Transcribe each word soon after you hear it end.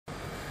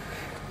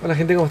Hola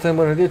gente, ¿cómo están?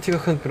 Buenos días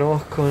chicos,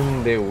 continuamos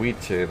con The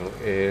Witcher.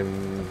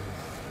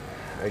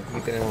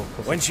 Aquí tenemos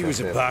cosas When she que was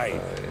a hacer,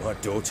 babe, ¿sabes? my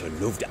daughter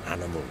loved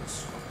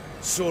animals.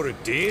 Saw a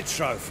deer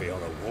trophy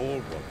on a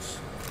wall once.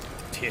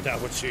 Do you know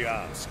what she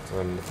asked?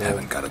 Bueno, no sé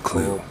Haven't got a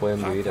clue. cómo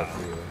pueden vivir Papa,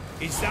 así.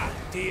 ¿No? is that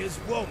deer's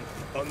wump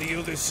on the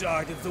other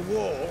side of the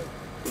wall?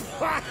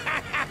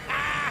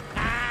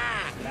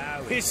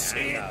 You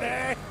see it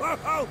there?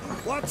 Whoa,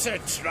 what's a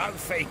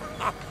trophy?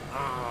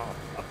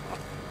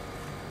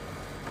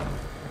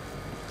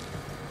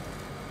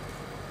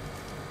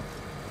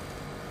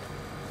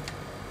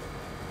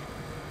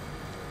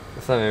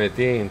 O sea, me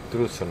metí de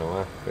intruso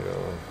nomás, pero...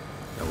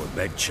 Our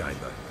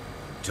bedchamber.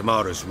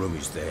 Tamara's room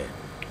is there.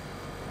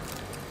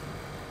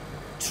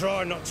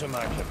 Try not to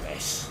make a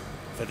mess.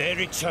 For their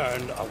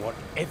return, I want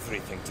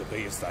everything to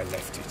be as they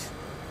left it.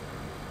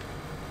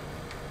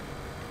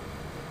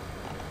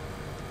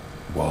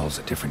 Wall's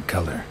a different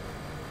color.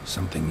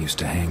 Something used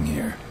to hang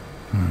here.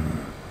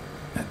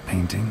 That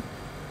painting?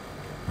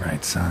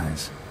 Right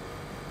size.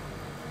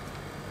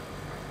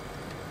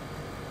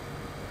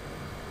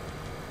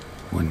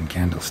 Wooden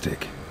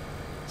candlestick.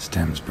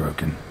 Stem's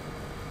broken.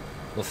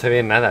 No se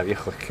ve nada,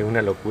 viejo. Es que es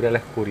una locura la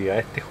oscuridad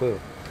de este juego.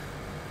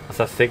 O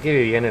sea, sé que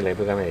vivían en la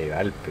época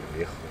medieval, pero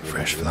viejo...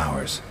 Fresh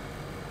flowers.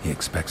 He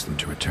expects them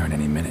to return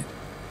any minute.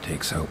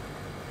 Takes hope.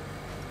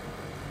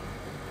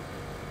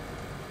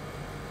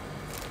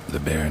 The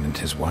Baron and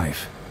his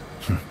wife.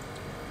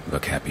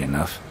 Look happy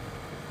enough.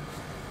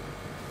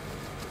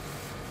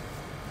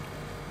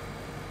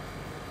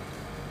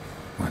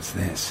 What's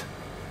this?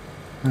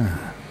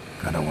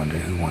 Gotta wonder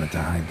who wanted to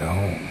hide the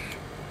hole.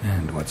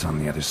 And what's on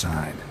the other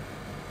side.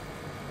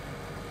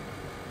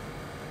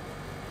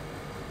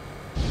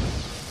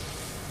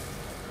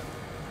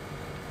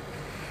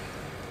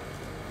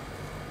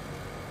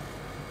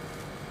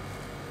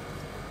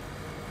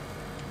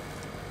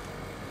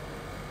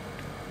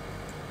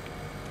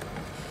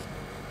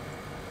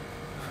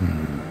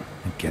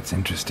 It gets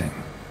interesting.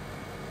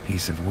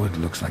 Piece of wood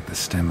looks like the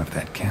stem of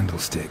that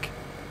candlestick.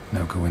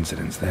 No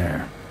coincidence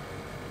there.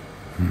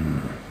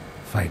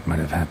 Fight might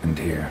have happened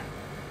here.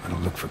 I'll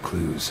look for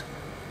clues.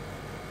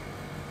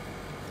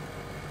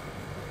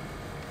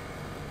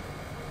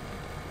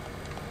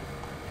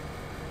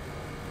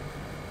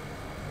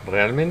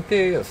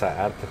 Realmente, o sea,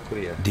 harta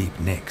oscuridad. Deep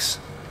nicks.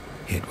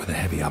 Hit with a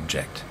heavy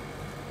object.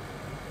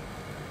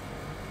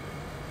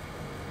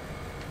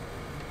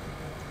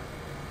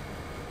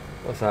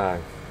 O sea,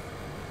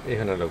 es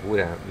una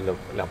locura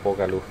la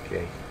poca luz que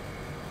hay.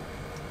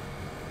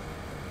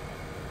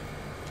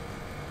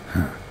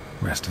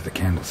 Rest of the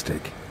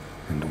candlestick.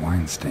 And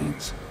wine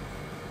stains.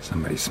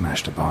 Somebody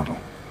smashed a bottle.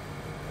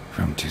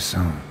 From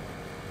Toussaint.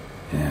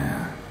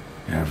 Yeah,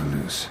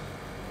 Herveloose.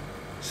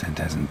 Scent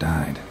hasn't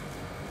died.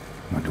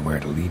 Wonder where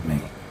it'll lead me.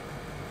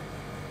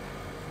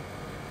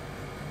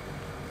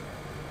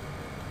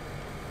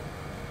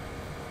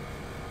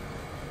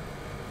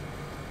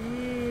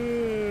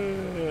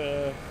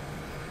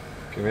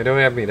 Primero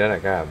voy a mirar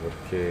acá,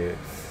 porque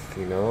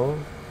si no...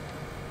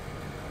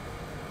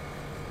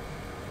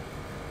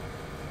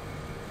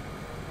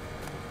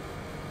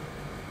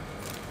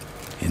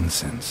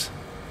 Incense.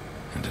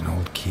 And an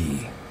old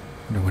key.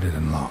 Wonder what it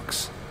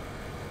unlocks.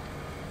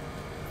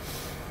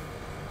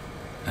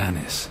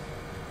 Anise.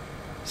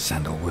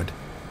 Sandalwood.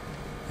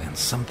 And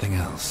something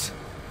else.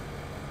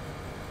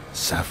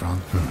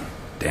 Saffron?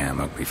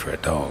 Damn ugly for a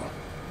doll.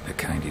 The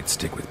kind you'd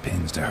stick with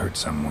pins to hurt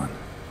someone.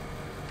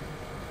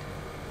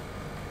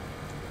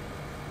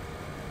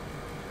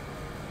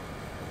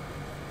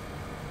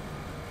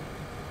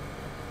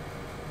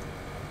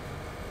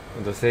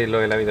 Entonces lo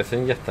de la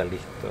habitación ya está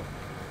listo.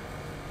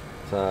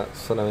 O sea,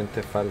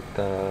 solamente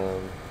falta...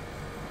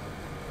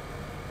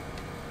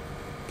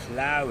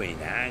 Plowing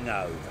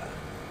hangover.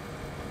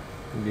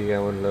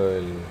 digámoslo,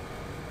 el...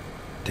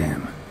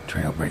 Damn,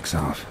 trail breaks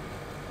off.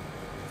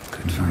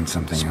 Could find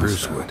something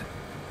Spruce else. wood.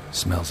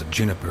 Smells of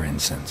juniper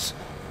incense.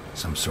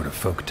 Some sort of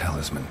folk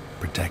talisman.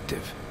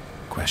 Protective.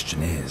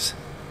 Question is,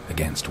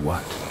 against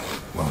what?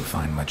 Won't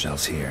find much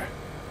else here.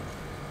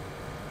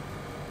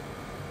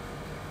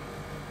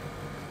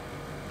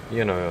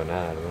 Yo no veo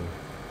nada, hermano.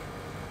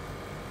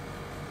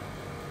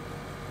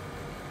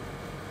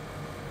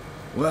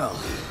 Well,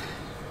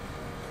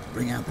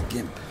 bring out the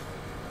gimp.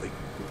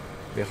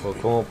 Viejo,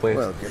 ¿cómo puedes,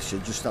 Well, guess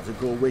you'll just have to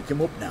go wake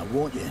him up now,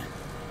 won't you?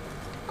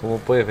 ¿cómo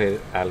puedes ver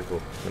algo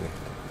con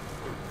esto?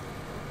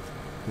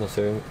 No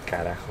se ve un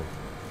carajo.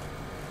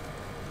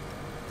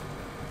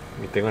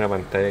 Y tengo una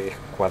pantalla que es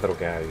 4K,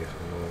 viejo.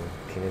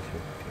 No tiene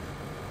sentido.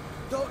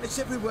 Darkness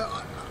everywhere.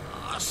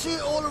 I see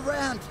it all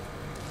around.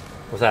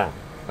 O sea,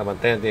 la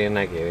pantalla no tiene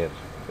nada que ver,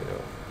 pero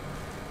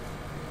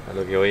a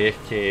lo que voy es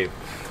que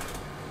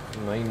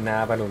no hay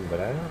nada para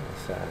alumbrar,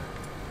 o sea,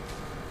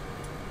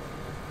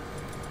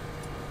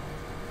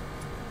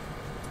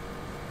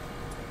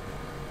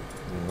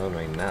 no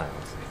hay nada,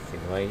 o sea, es que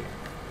no hay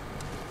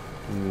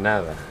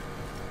nada.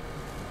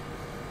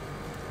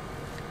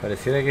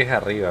 Pareciera que es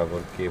arriba,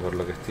 porque por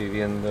lo que estoy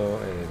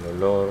viendo, el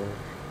olor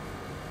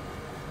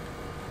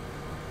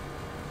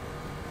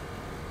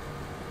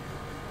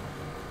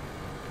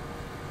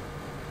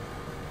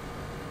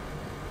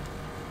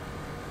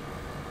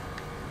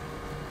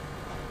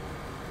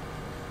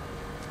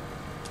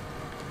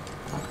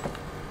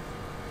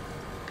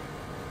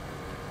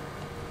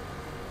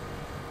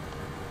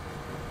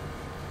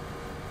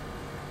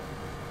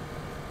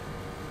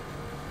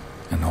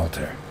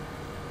altar.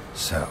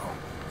 So,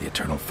 the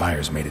eternal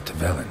fires made it to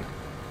Velen.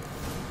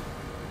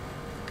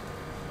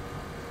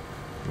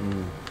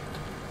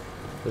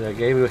 Pero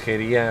aquí hay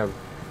brujería,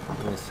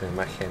 no sé,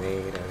 magia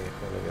negra,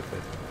 viejo, lo que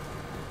fuese.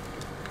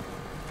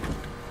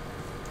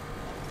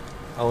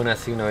 Aún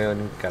así no veo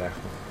ni un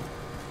carajo.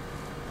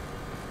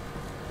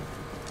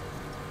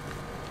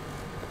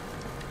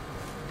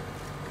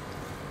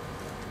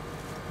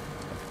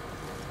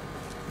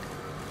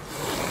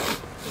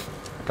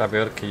 Está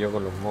peor que yo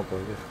con los mocos,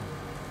 viejo.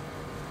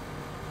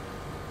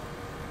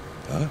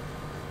 Huh?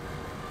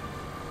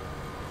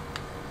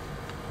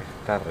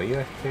 ¿Está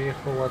arriba este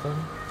viejo guatón?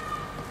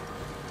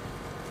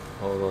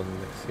 ¿O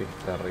dónde? Sí,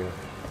 está arriba.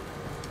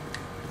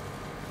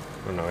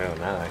 No veo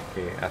nada, es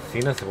que así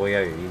no se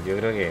podía vivir. Yo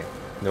creo que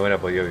no hubiera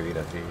podido vivir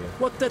así ya.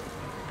 What the?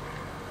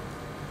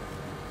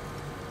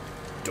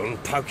 Done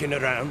poking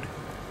around?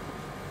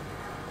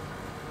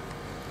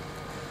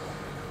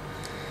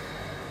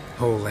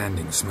 Whole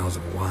landing smells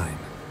of wine.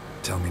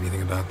 Tell me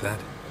anything about that?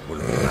 One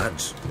of the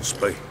lads, must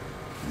be.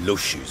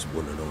 Lushes,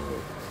 one and all.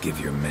 Give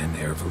your men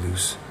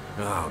Ervelus?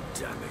 Oh,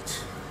 damn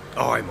it.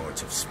 I might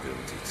have spilled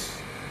it.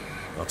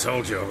 I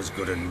told you I was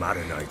good and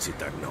marinated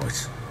that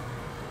night.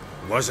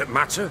 What does it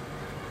matter?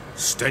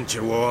 Stench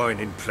of wine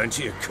in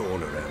plenty of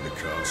corn around the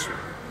castle.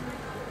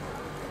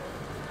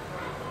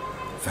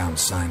 Found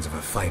signs of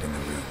a fight in the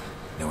room.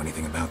 Know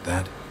anything about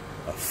that?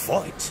 A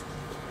fight?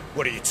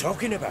 What are you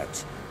talking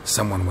about?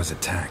 Someone was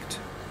attacked.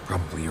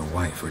 Probably your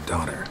wife or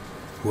daughter.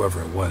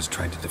 Whoever it was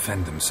tried to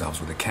defend themselves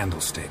with a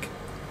candlestick.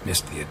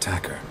 Missed the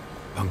attacker.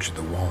 Punctured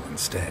the wall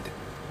instead.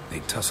 They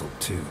tussled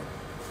too.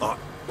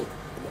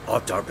 I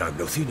don't know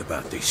nothing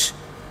about this.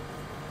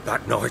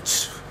 That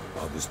night,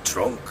 I was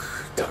drunk.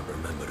 Don't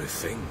remember a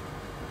thing.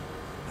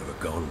 They were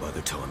gone by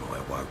the time I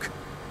awoke.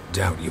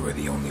 Doubt you were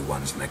the only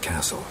ones in the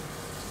castle.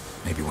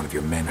 Maybe one of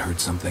your men heard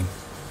something?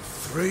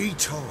 3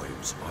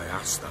 times I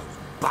asked those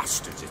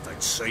bastards if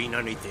they'd seen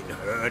anything,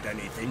 heard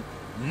anything.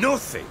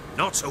 Nothing.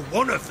 Not a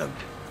one of them.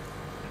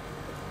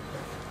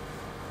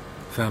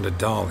 Found a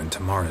doll in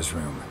Tamara's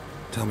room.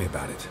 Tell me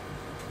about it.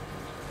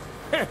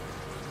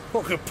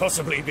 What could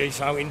possibly be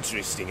so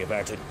interesting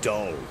about a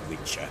doll,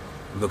 Witcher?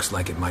 Looks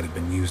like it might have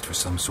been used for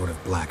some sort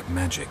of black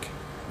magic.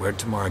 Where'd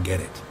Tamara get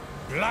it?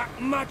 Black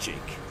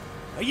magic?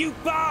 Are you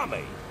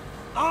balmy?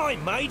 I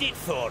made it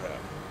for her.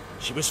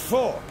 She was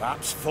 4,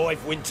 perhaps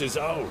 5 winters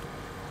old.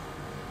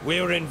 We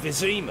were in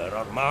Vizima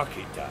on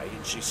market day,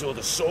 and she saw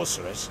the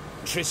sorceress,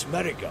 Tris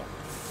Merigold.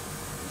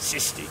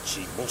 Insisted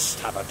she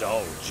must have a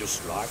doll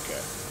just like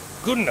her.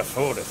 Couldn't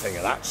afford a thing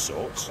of that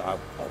sort, so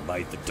I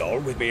made the doll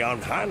with my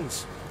own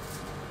hands.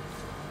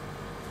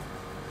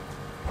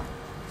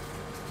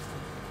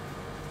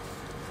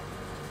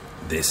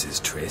 This is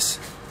Tris.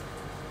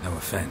 No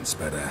offense,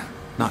 but,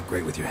 not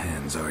great with your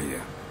hands, are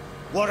you?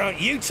 Why don't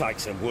you take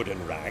some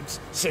wooden rags,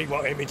 see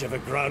what image of a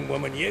grown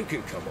woman you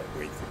can come up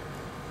with?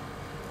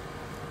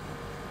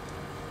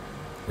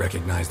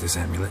 Recognize this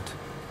amulet?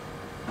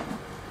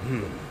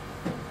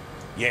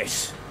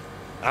 Yes.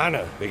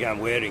 Anna began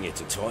wearing it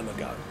a time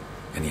ago.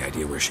 Any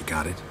idea where she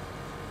got it?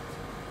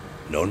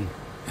 None.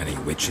 Any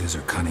witches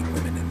or cunning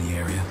women in the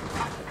area?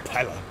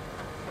 Pella.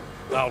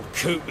 Old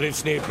Coot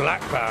lives near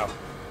Blackbow.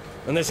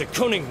 And there's a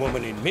cunning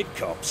woman in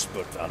Midcopse,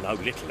 but I know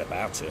little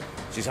about her.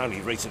 She's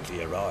only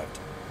recently arrived.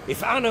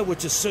 If Anna were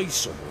to see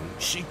someone,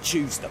 she'd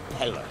choose the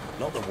Pella,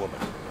 not the woman.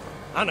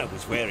 Anna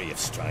was wary of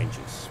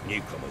strangers,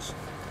 newcomers.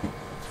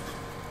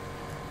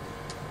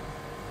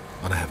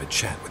 Want to have a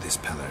chat with this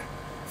Peller.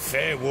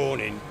 Fair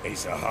warning,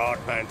 he's a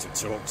hard man to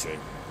talk to.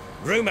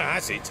 Rumour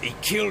has it he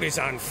killed his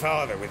own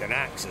father with an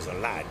axe as a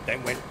lad,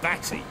 then went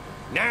batty.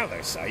 Now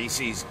they say he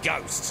sees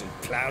ghosts and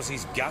ploughs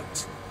his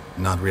goat.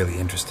 Not really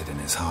interested in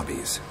his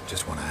hobbies.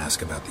 Just want to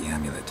ask about the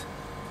amulet.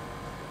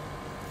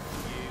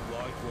 You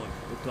white one.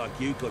 Looked like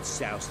you got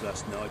soused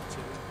last night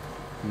too.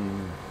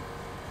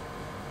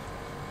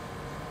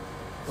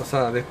 O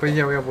sea, después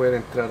ya voy a poder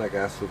entrar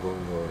acá,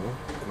 supongo,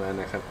 ¿no? Me van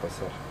a dejar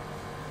pasar.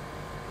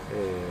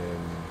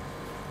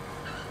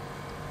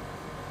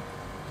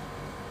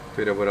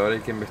 Pero por ahora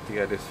hay que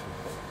investigar eso.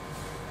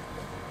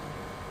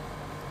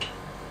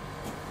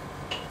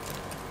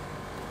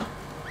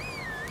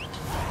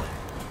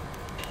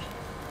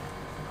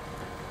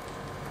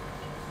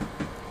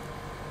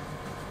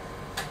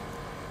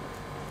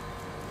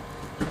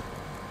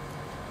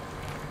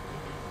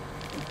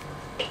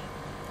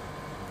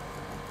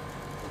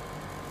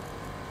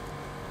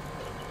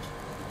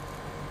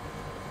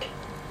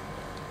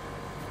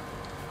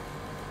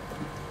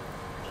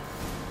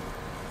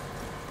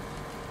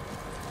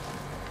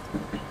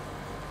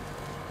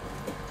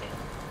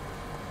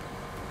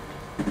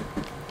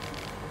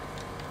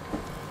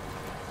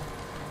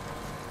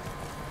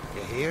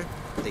 Here,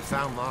 they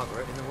found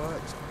Margaret in the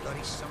woods.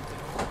 Bloody something.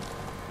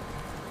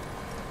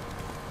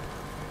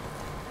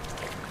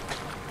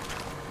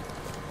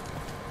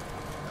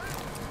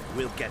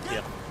 We'll get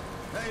there.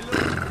 Hey, look.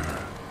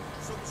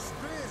 Some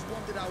strays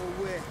wandered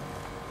our way.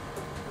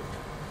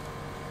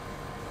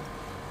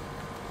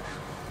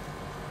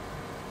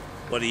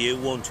 What do you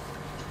want?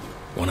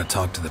 Want to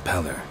talk to the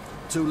Peller.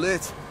 too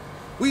late.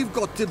 We've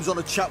got dibs on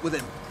a chat with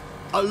him.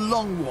 A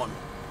long one.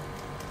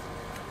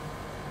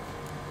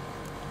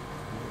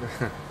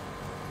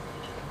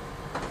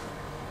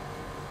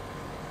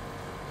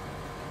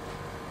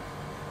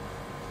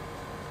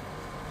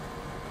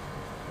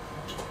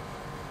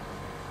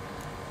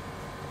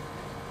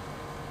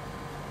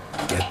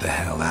 Get the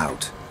hell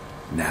out.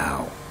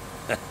 Now.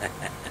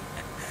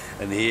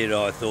 And here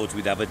I thought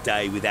we'd have a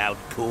day without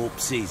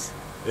corpses.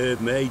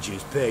 Heard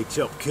Majors pay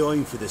top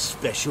coin for the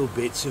special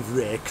bits of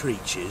rare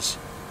creatures.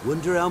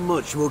 Wonder how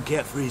much we'll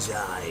get for his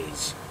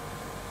eyes.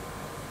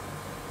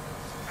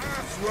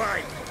 That's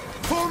right.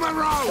 Pull the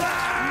rope!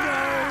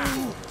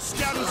 No!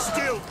 Stand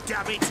still,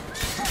 damn it!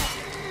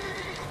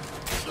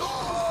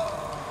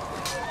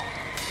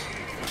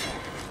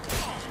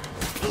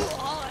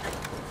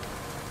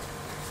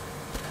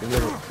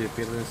 Que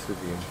pierden su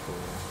tiempo.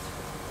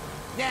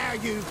 Now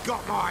you've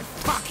got my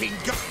fucking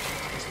gun!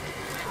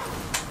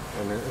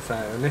 O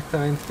sea,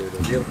 honestamente, lo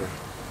pierden.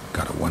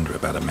 Gotta wonder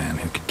about a man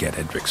who could get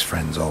Edric's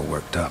friends all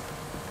worked up.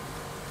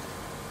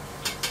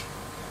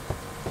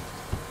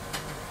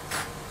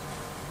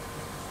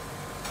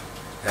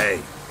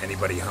 Hey,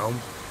 anybody home?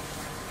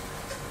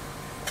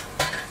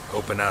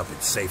 Open up,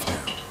 it's safe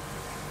now.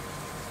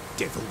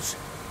 Devils,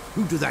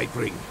 who do they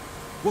bring?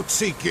 What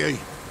seek ye?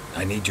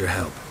 I need your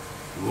help.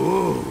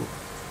 Whoa,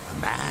 a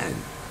man,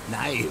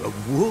 nay, a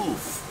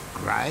wolf,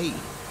 grey,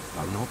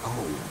 though not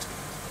old.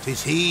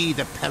 'Tis he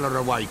the Peller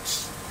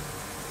awaits.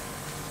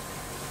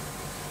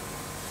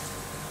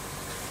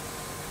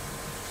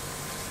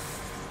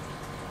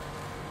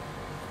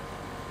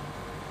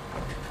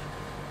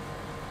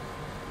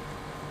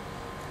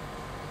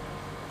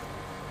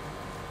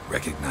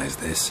 Recognize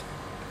this?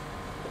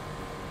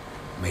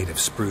 Made of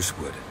spruce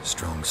wood,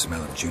 strong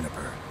smell of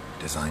juniper,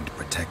 designed to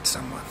protect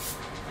someone.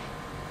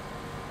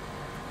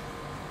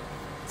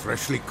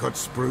 Freshly cut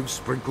spruce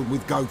sprinkled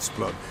with goat's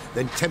blood,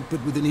 then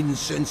tempered with an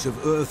incense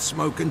of earth,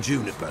 smoke and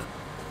juniper.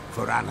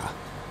 For Anna,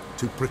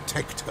 to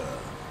protect her.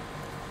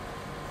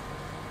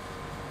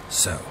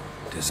 So,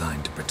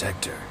 designed to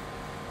protect her.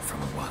 From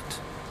what?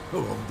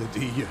 Oh,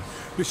 the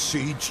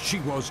besieged she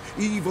was,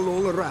 evil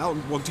all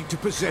around, wanting to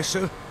possess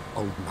her.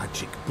 Old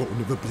magic, born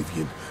of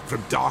oblivion,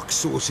 from dark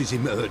sources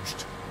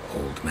emerged.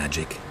 Old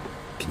magic?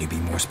 Can you be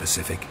more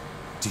specific?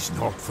 'Tis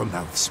not for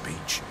mouth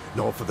speech,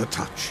 nor for the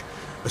touch.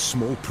 A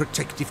small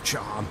protective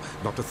charm,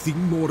 not a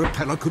thing more a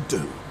Peller could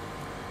do.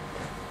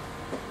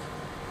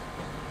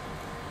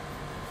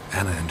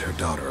 Anna and her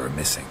daughter are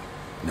missing.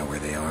 Know where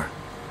they are?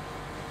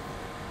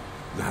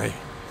 Nay,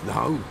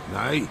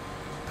 nay.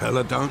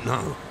 Peller don't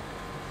know.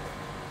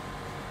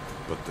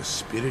 But the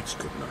spirits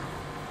could know.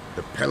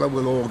 The Peller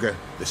will augur,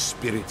 the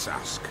spirits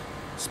ask.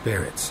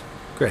 Spirits?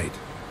 Great.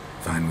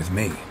 Fine with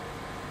me.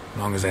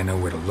 Long as I know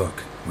where to look,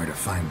 where to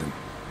find them.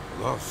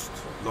 Lost,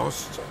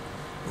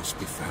 must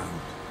be found.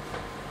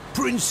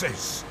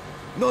 Princess!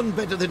 None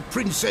better than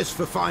Princess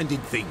for finding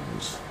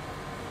things.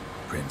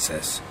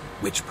 Princess?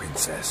 Which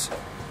princess?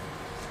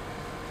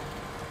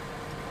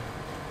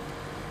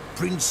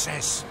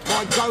 Princess,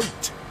 my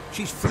goat!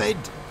 She's fled.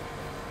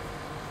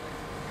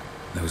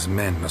 Those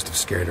men must have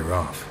scared her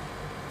off.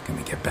 Can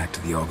we get back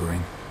to the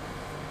auguring?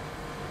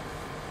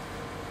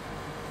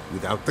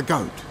 Without the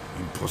goat,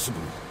 impossible.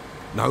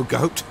 No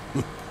goat,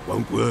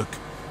 won't work.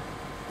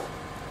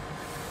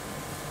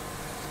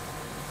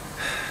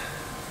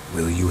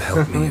 Will you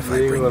help me if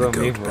I bring the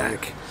goat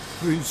back?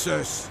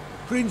 Princess,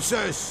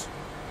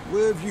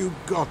 where have you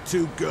got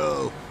to,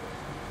 girl?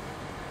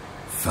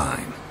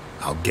 Fine,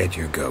 I'll get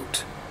your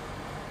goat.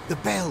 The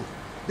bell,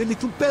 the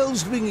little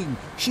bell's ringing.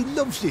 She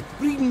loves it.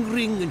 Ring,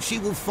 ring, and she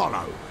will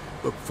follow.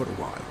 But for a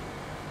while.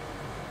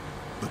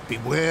 But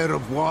beware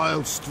of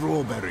wild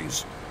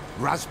strawberries.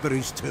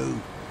 Raspberries, too.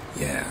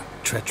 Yeah,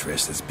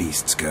 treacherous as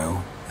beasts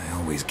go. I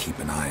always keep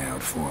an eye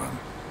out for them.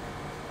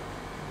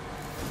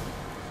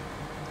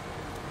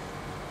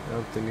 Ha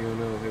obtenido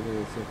un objeto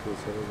de siempre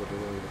usado por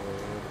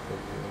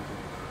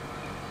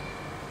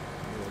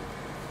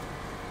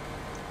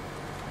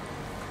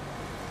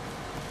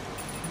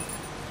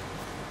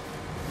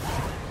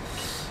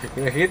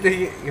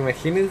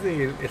imagínense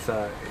que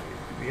esa,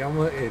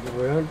 digamos, el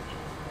weón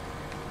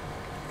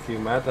si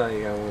mata,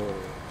 digamos,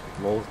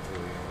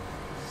 monstruos,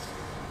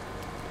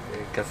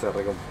 digamos, caza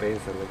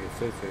recompensa, lo que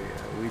fuese,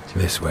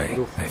 Witcher, This way,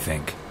 brujo, I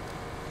think.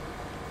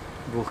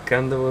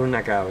 buscando por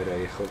una cabra,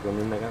 viejo, con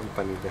una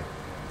campanita.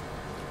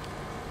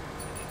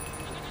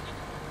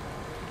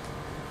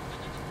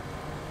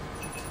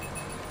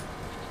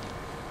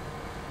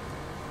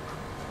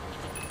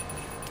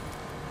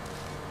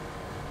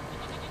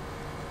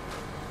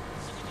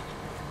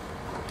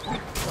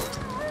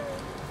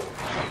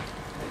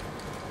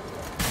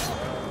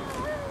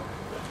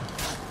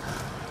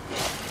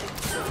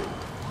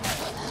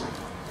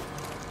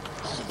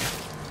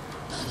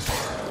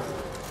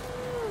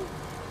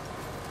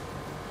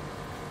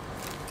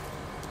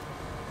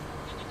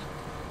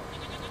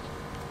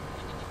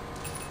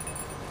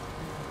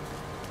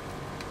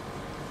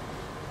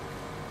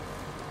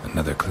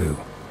 Another clue.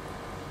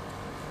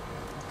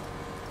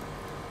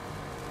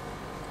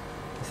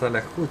 sea, la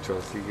escucho,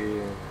 así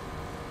que...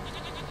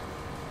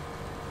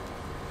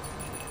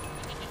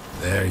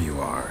 There you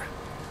are.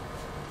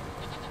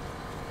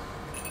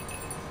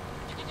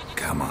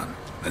 Come on,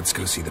 let's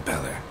go see the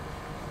Peller.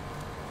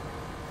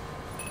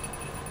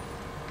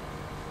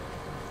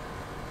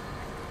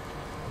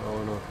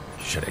 Oh no.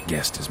 Should have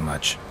guessed as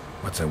much.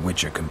 What's a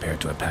witcher compared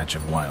to a patch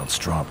of wild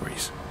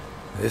strawberries?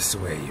 This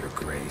way, your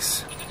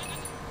grace.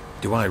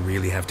 Do I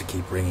really have to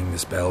keep ringing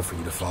this bell for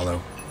you to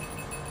follow?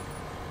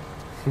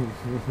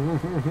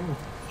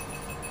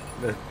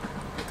 La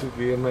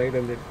estupidez más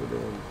grande del puto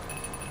mundo.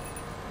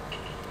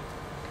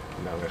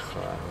 No me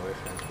jodas,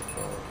 oveja, por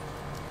favor.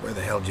 Where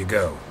the hell did you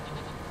go?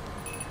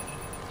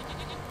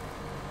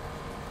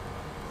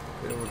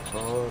 Pero por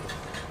favor.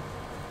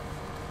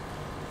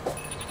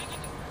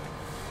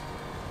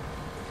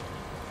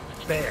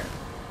 Bear!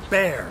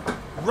 Bear!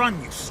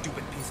 Run, you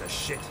stupid piece of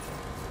shit!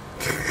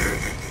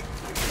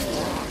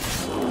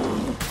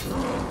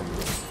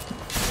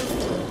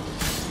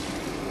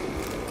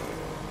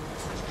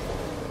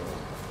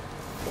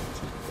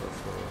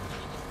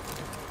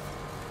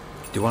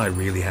 Do I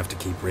really have to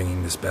keep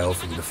ringing this bell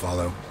for you to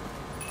follow?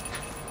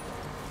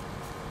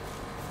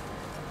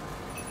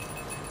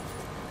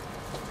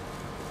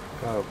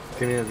 Claro,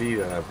 tiene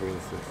vida la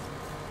princesa.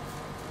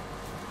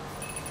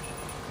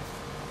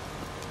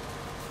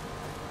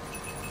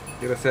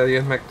 Gracias a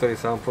Dios me he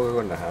actualizado un poco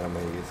con las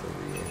armas y eso.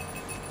 Bien.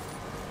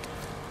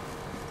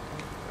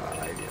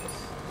 Ay, Dios.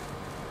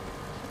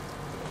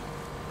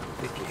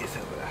 Es que es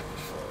atrás, por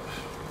favor.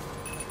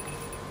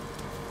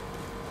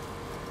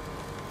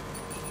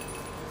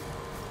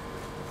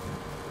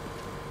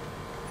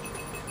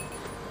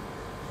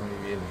 Muy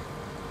bien.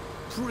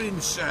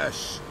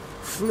 Princess,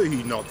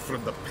 flee not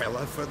from the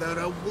Peller, for there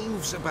are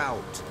wolves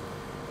about.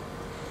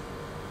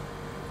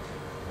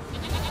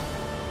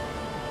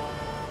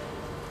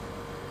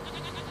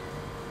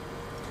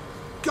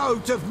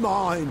 Goat of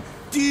mine,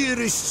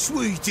 dearest,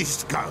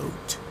 sweetest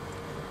goat.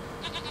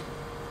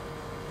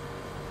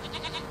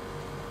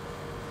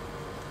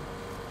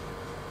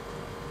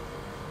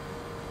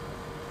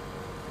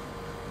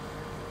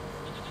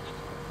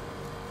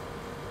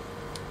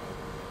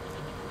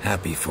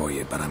 Happy for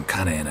you, but I'm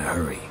kinda in a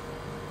hurry.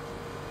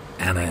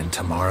 Anna and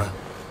Tamara,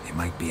 they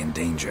might be in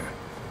danger.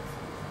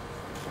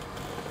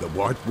 The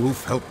White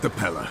Wolf helped the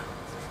Peller,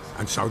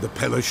 and so the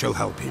Peller shall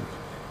help him.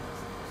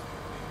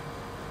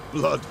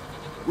 Blood.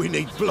 We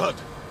need blood.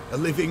 A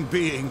living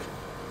being.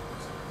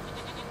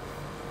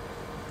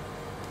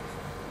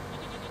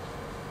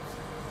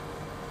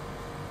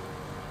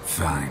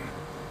 Fine.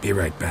 Be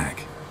right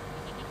back.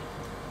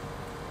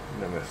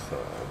 No me jodas.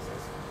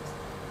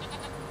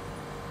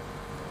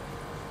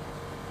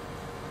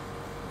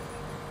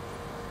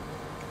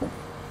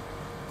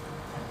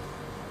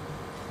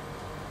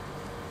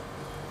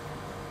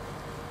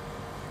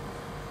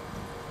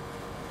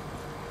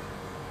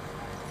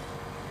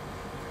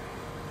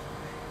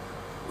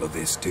 Will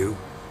this do?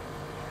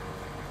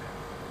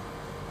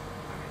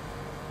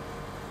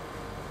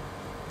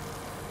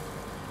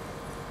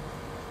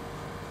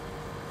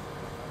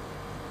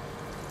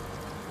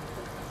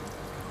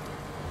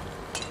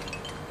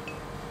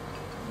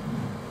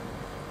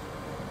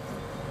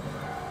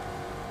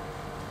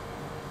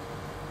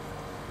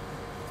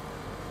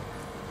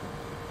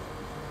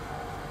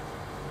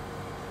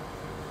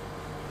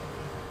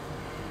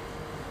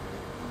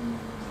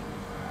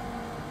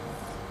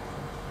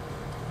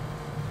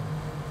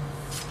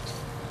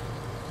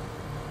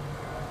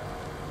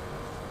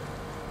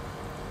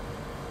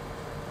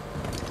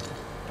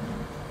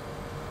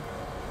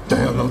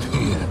 They are not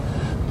here.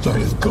 They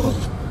have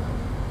gone.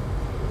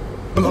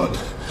 Blood.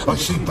 I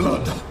see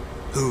blood.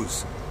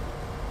 Whose?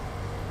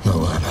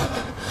 No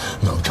Anna.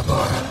 No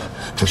Tamara.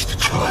 Just a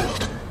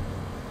child.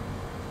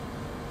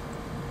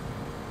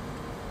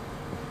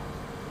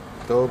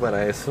 Todo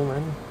para eso,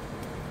 man.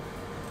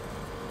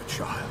 A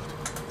child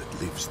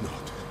that lives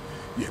not,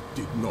 yet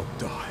did not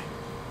die.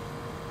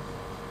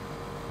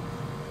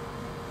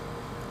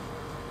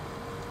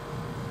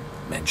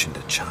 Mentioned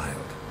a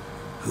child.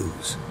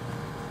 Whose?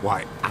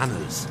 Why,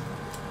 Anna's.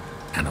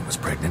 Anna was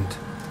pregnant?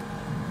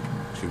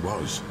 She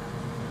was,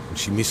 and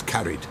she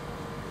miscarried.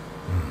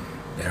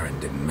 Baron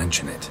didn't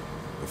mention it.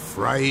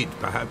 Afraid,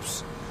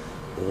 perhaps,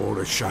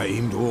 or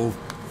ashamed, or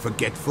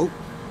forgetful.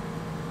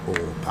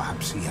 Or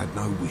perhaps he had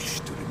no wish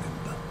to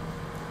remember.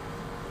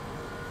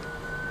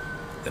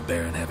 The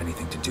Baron have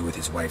anything to do with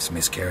his wife's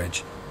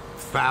miscarriage?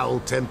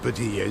 Foul-tempered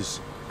he is,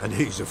 and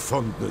he's a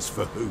fondness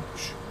for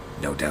hooch.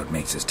 No doubt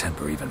makes his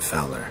temper even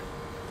fouler.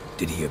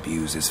 Did he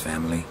abuse his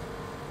family?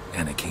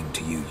 Anna came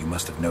to you. You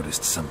must have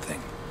noticed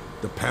something.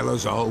 The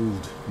Peller's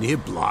old, near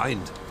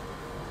blind,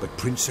 but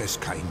Princess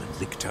came and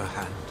licked her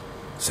hand.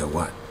 So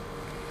what?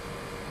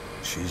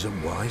 She's a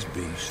wise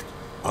beast.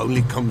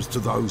 Only comes to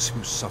those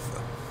who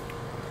suffer.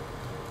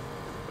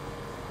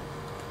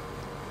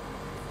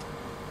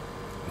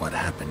 What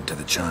happened to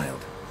the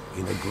child?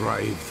 In a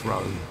grave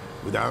thrown,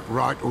 without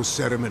rite or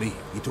ceremony,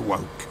 it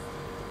awoke.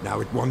 Now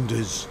it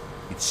wanders.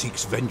 It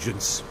seeks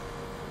vengeance.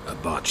 A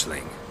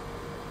botchling.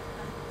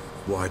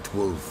 White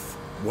Wolf,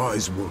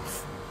 Wise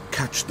wolf,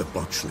 catch the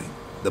botchling.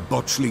 The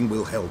botchling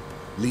will help.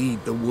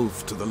 Lead the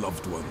wolf to the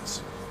loved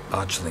ones.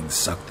 Botchlings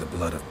suck the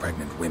blood of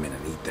pregnant women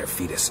and eat their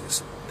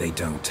fetuses. They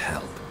don't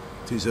help.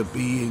 'Tis a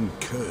being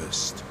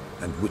cursed,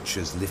 and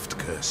witches lift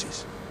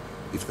curses.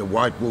 If the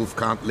white wolf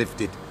can't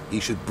lift it, he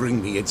should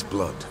bring me its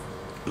blood.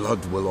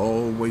 Blood will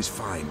always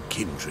find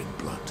kindred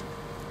blood.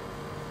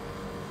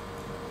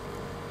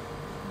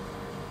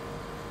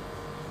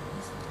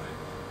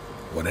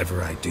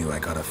 Whatever I do, I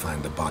gotta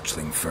find the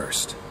botchling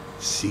first.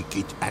 Seek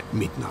it at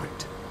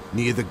midnight,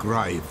 near the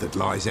grave that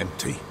lies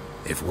empty.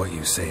 If what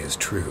you say is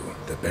true,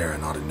 the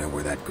Baron ought to know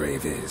where that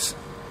grave is.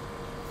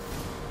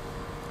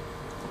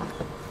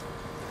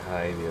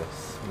 Ay,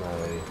 Dios,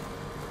 madre.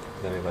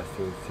 Dame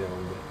paciencia,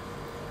 hombre.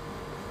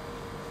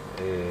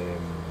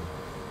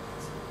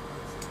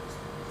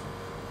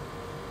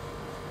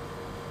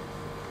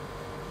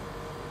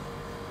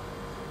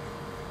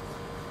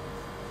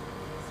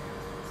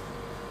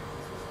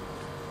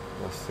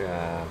 O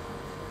sea...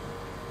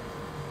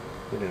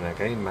 Miren,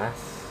 acá hay más.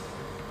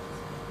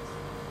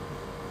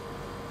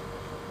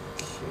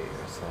 Que,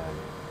 o sea...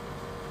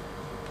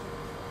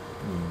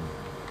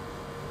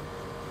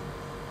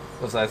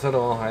 O sea, eso lo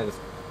vamos a ver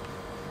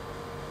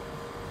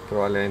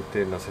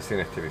probablemente, no sé si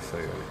en este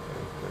episodio,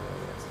 honestamente.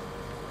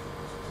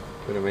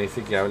 Pero me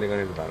dice que hable con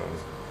el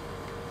varón.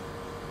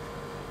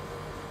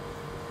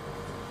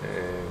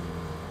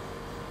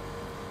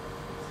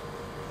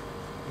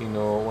 Y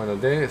no, bueno,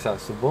 debe, o sea,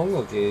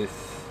 supongo que es...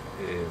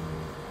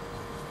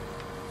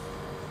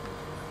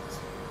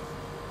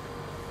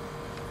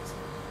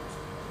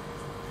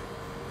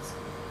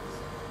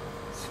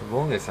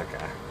 supongo que es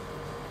acá.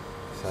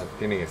 O sea,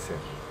 tiene que ser.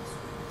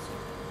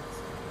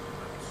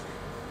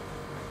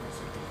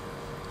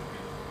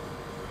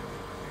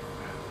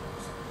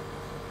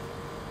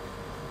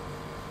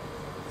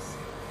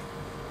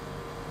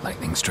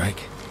 Lightning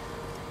strike.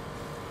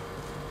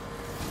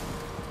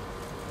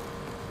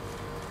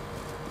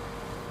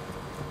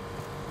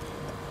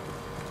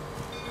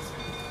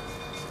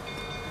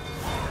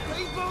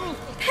 People!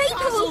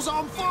 Castle's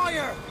on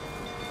fire!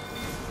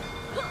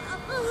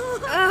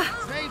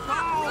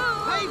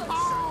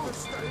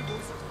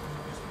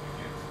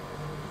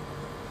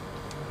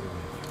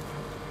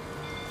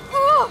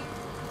 Oh!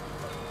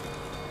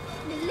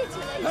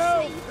 Little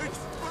Help! It's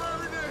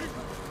burning!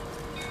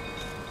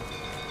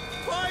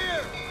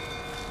 Fire!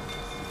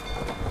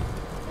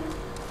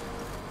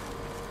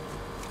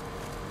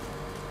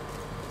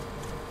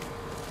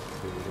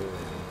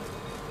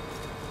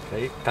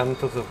 Hay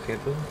tantos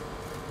objetos.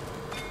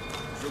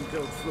 Drunk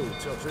old fool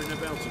tottering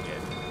about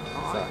again.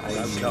 O sea, hay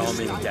Calm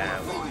him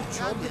down.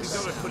 You've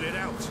got to put it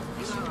out.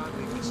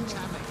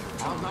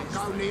 I'll not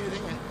go near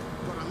there.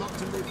 Got a lot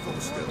to live for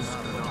still.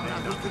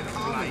 We could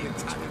calm him.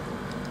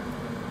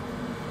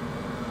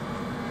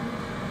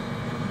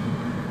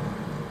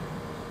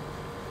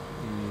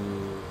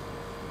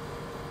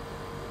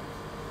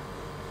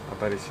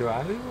 ¿Apareció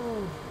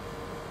algo?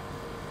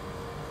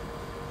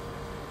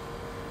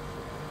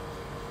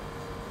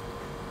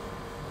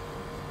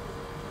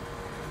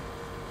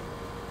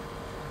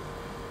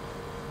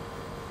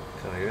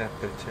 Carrera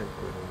percha del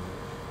cuerno.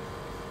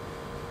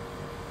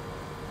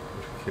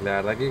 Porque la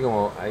verdad que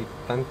como hay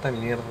tanta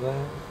mierda,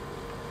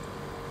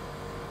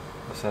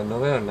 o sea, no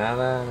veo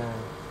nada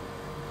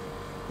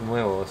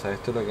nuevo. O sea,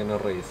 esto es lo que no he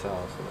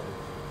revisado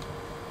solamente.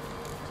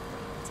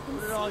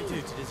 What did I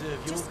do to deserve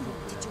your Just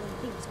want to join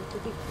things with the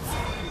group.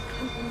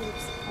 And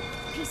moves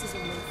pieces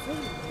on my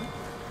free.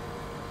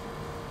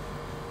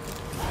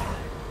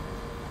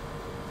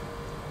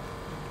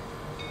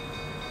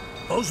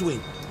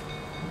 Oswin?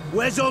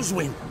 Where's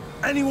Oswin?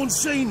 Anyone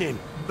seen him?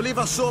 Believe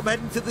I saw him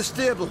heading to the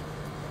stable.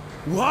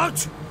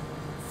 What?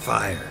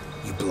 Fire.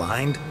 You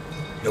blind?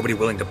 Nobody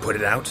willing to put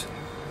it out?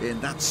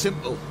 Ain't that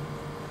simple.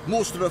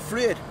 Most are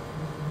afraid.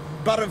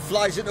 Baron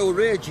flies into a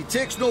rage. He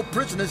takes no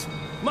prisoners.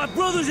 My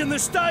brother's in the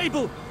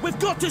stable. We've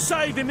got to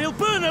save him. He'll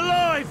burn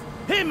alive.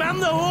 Him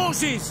and the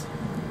horses.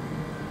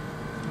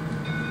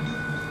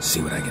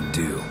 See what I can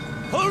do.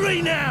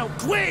 Hurry now,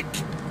 quick!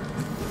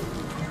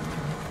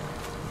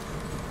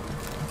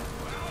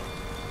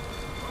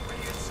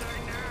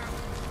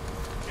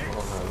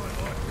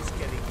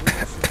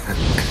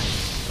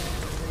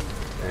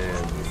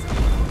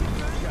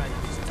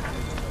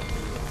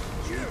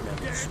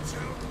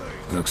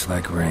 Looks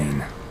like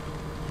rain.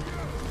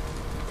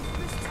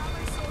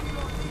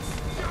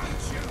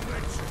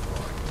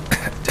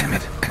 Damn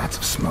it, lots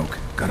of smoke.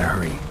 Gotta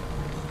hurry.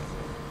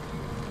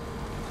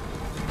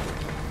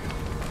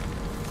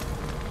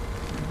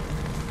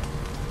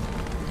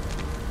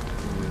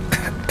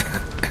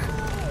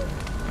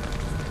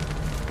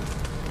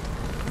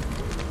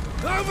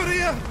 Over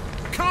here!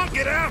 Can't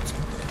get out!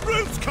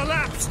 Roof's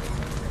collapsed!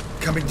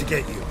 Coming to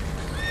get you.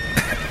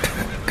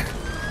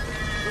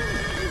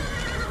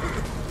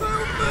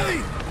 Help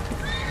me!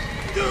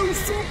 Do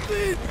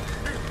something!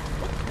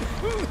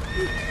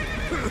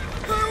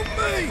 Help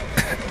me!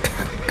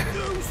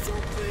 Do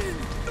something!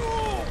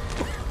 Door!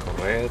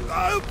 Correr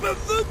Open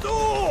the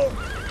door!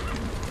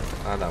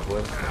 a la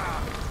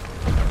puerta.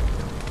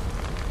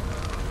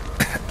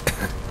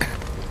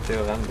 estoy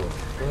ahogando.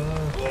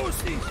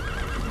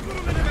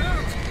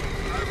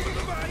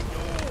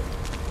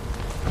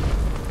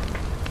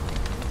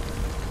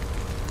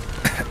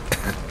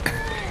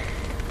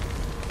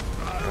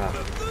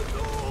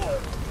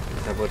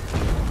 Esa puerta.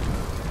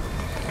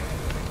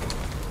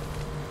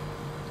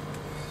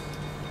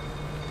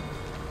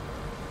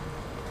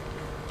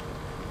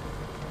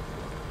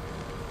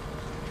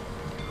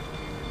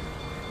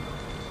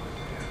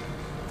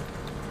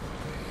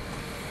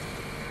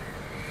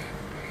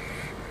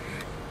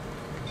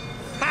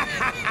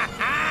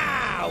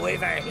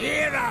 We've a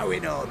hero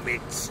in our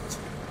midst.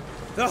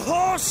 The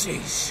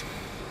horses!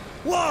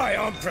 Why,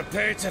 I'm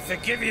prepared to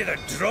forgive you the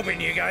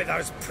drubbing you gave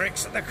those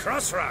pricks at the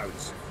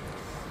crossroads.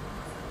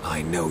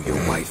 I know your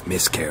wife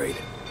miscarried.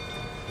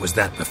 Was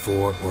that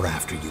before or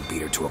after you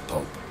beat her to a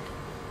pulp?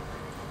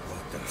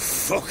 What the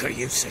fuck are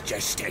you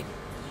suggesting?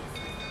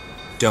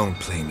 Don't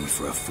play me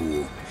for a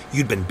fool.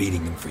 You'd been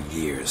beating them for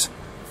years.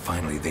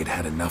 Finally, they'd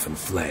had enough and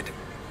fled.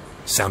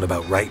 Sound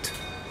about right?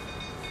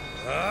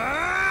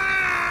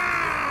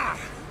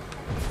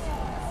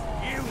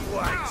 You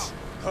wait,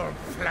 or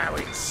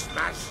ploughing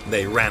smash.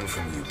 They ran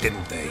from you,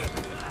 didn't they?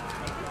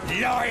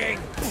 Lying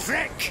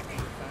prick!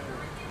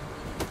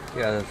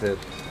 ¿Qué vas a hacer?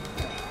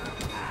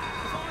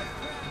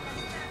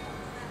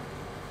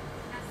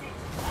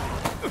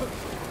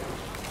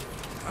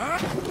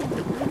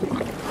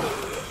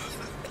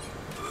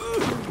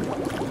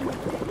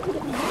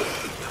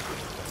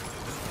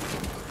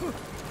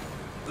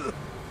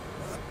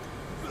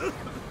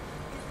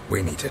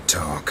 We need to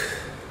talk.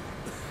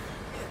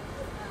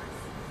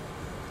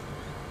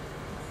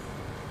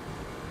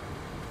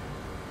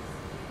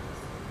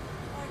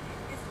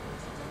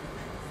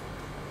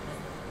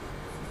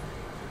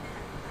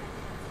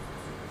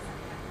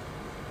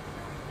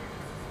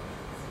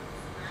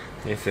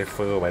 Ese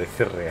fuego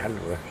parece real,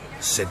 bro.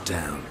 Sit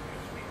down.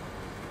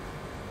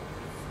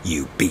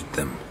 You beat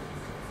them.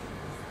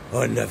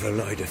 I never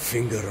laid a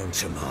finger on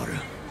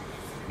Tamara.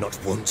 Not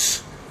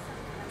once.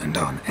 And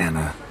on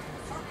Anna?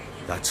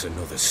 That's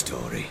another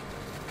story.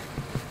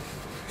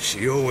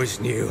 She always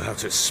knew how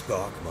to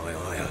spark my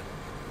ire.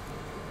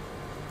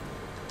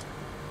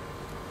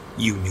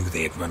 You knew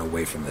they had run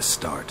away from the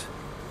start.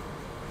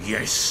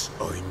 Yes,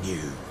 I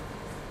knew.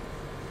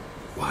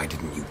 Why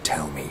didn't you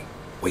tell me?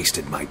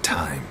 Wasted my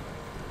time.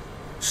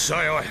 Say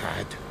I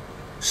had.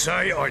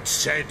 Say I'd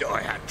said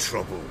I had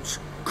troubles.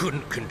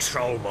 Couldn't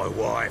control my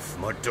wife,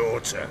 my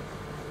daughter.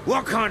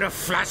 What kind of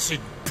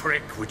flaccid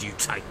prick would you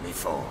take me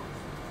for?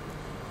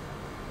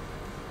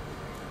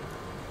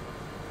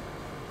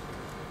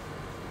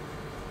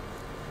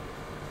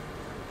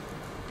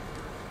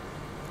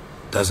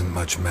 Doesn't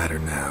much matter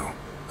now.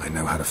 I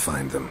know how to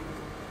find them.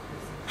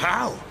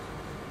 How?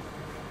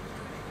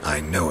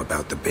 I know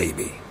about the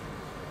baby.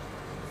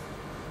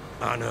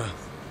 Anna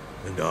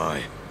and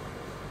I.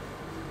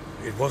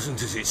 It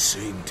wasn't as it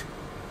seemed.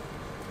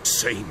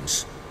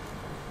 Seems.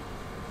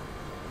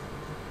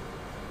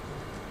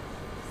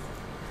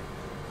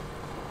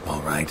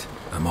 All right,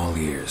 I'm all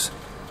ears.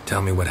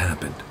 Tell me what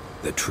happened.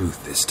 The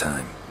truth this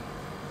time.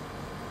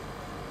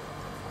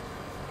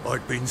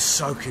 I'd been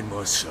soaking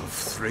myself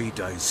 3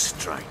 days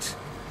straight.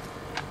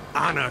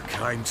 Anna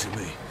came to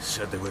me,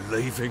 said they were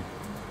leaving.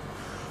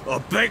 I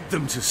begged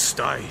them to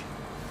stay.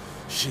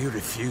 She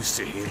refused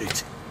to hear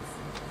it.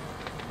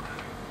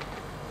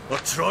 I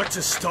tried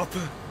to stop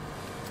her.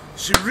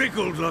 She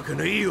wriggled like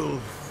an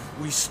eel.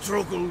 We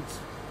struggled.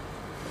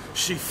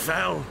 She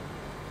fell.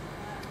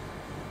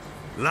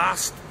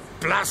 Last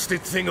blasted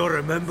thing I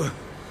remember.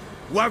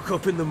 Woke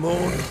up in the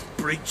morning,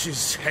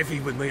 breeches heavy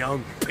with my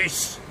own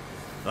piss.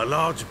 A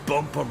large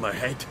bump on my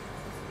head.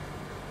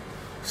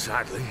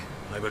 Sadly,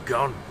 they were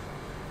gone.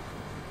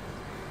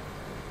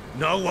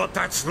 Know what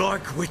that's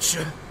like,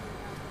 Witcher?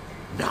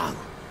 No.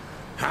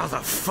 How the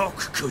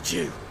fuck could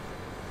you?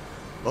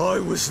 I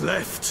was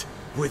left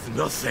with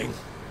nothing.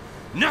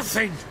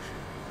 Nothing!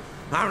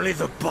 Only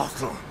the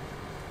bottle.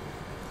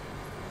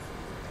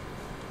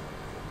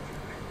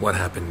 What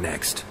happened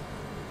next?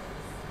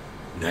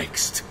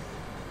 Next.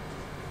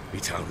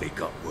 It only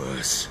got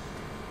worse.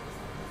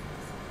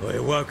 I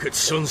awoke at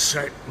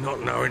sunset, not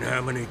knowing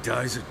how many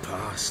days had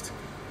passed.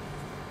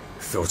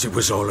 Thought it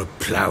was all a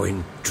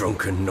ploughing,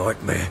 drunken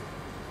nightmare.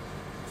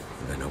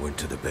 And then I went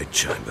to the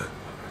bedchamber,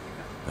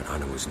 and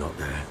Anna was not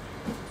there.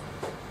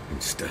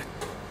 Instead,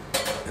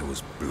 there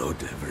was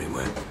blood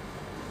everywhere.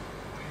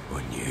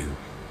 I knew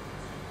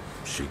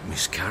she'd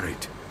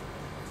miscarried.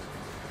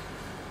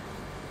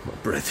 My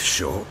breath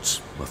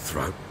short, my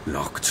throat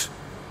locked.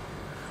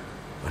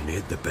 I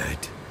neared the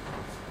bed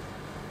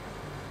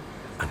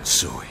and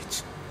saw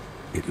it.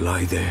 It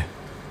lay there,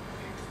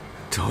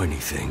 tiny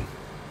thing,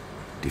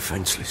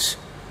 defenseless,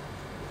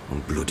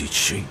 on bloodied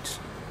sheets,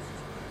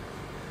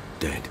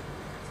 dead.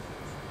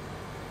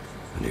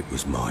 And it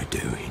was my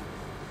doing.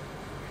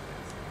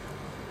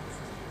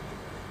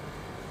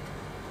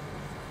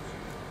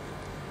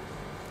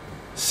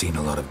 Seen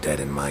a lot of dead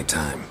in my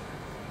time,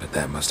 but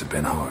that must have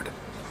been hard.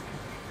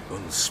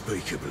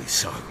 Unspeakably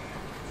so.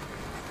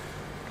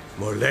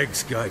 My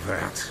legs gave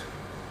out.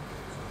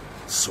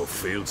 saw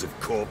fields of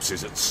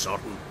corpses at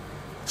Sodden,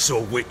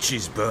 saw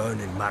witches burn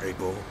in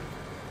Maribor.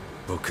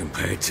 But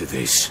compared to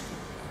this,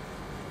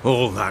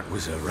 all that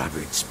was a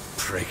rabbit's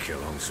prick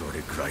alongside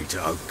a great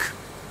oak.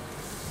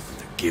 And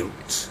the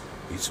guilt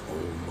is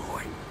all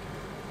mine.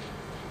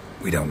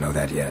 We don't know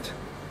that yet.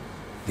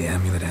 The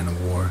amulet and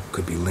a war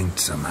could be linked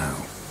somehow.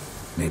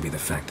 Maybe the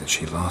fact that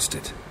she lost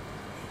it.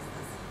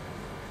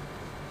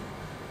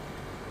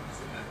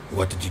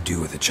 What did you do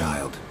with the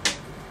child?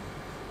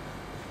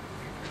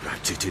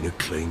 Wrapped it in a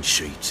clean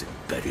sheet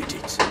and buried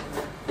it.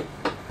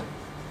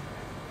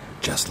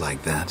 Just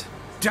like that?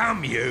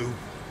 Damn you!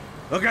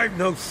 I gave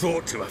no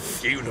thought to a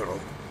funeral.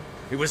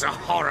 It was a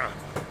horror.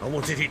 I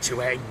wanted it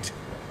to end.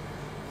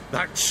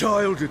 That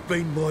child had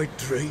been my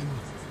dream.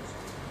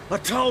 I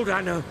told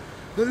Anna,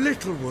 the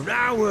little one,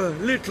 our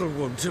little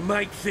one, to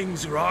make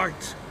things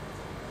right.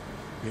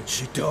 Yet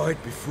she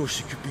died before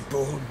she could be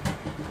born.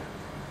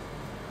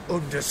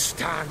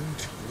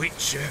 Understand,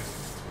 Witcher?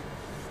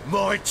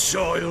 My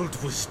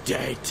child was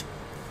dead.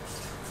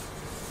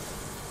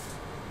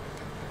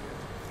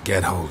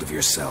 Get hold of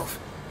yourself.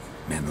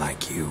 Men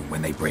like you,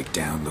 when they break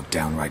down, look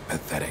downright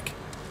pathetic.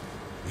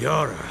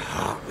 You're a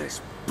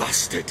heartless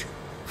bastard.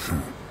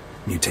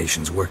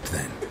 Mutations worked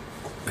then.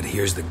 But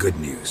here's the good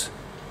news.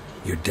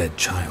 Your dead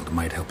child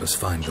might help us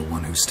find the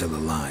one who's still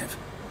alive.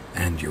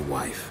 And your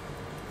wife.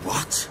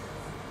 What?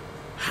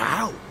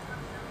 How?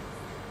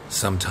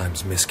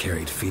 Sometimes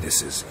miscarried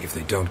fetuses, if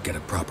they don't get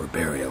a proper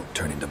burial,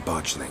 turn into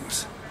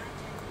botchlings.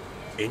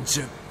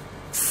 Into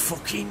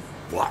fucking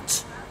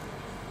what?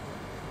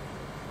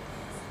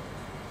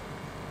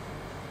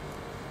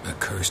 A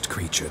cursed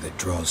creature that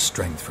draws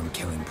strength from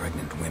killing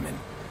pregnant women.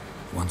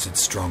 Once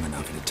it's strong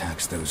enough, it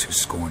attacks those who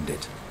scorned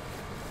it.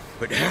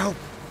 But how?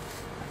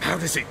 How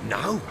does it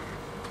know?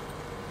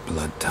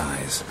 Blood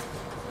ties.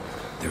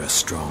 They're a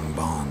strong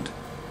bond.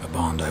 A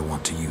bond I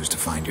want to use to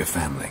find your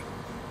family.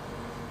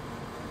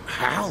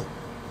 How?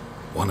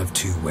 One of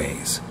two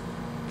ways.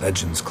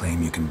 Legends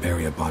claim you can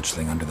bury a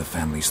botchling under the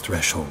family's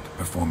threshold,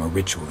 perform a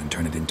ritual and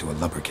turn it into a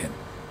lubberkin.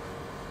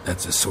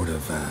 That's a sort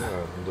of,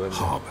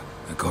 hob,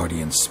 a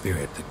guardian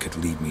spirit that could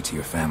lead me to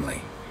your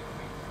family.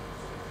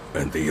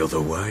 And the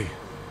other way?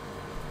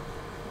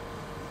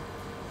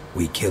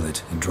 We kill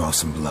it and draw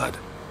some blood.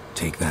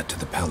 Take that to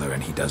the Peller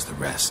and he does the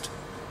rest.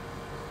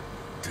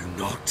 Do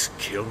not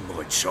kill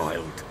my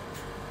child.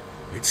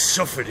 It's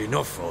suffered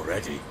enough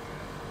already.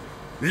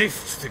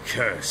 Lift the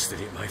curse that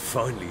it may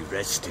finally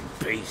rest in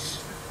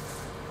peace.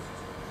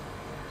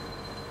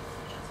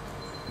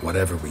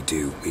 Whatever we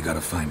do, we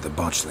gotta find the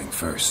botchling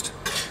first.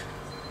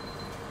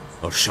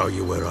 I'll show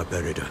you where I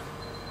buried her,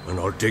 and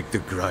I'll dig the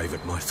grave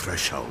at my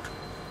threshold.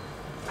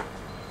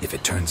 If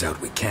it turns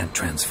out we can't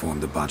transform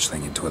the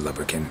botchling into a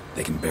lubberkin,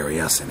 they can bury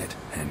us in it.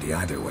 Handy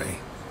either way.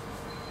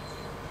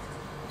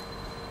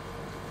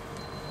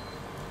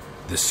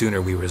 The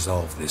sooner we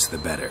resolve this, the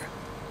better.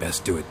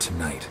 Best do it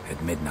tonight,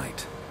 at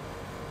midnight.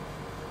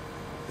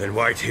 Then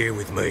wait here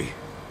with me.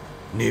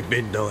 Near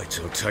midnight,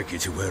 I'll take you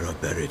to where I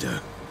buried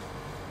her.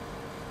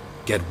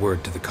 Get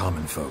word to the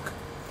common folk.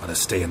 Let us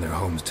stay in their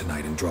homes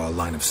tonight and draw a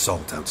line of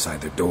salt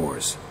outside their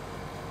doors.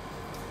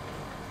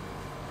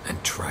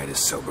 And try to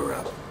sober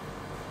up.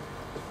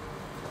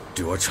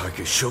 Do I take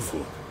a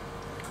shovel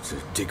to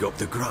dig up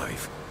the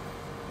grave?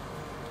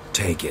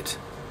 Take it.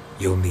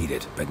 You'll need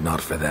it, but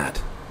not for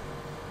that.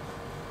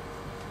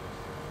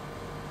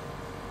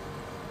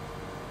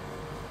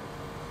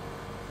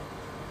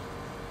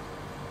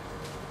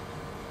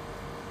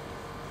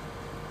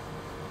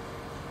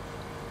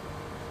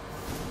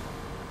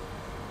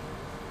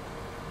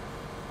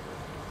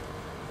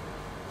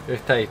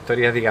 Estas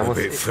historias, digamos,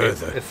 es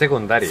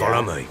secundaria.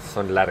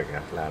 Son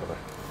largas, la verdad.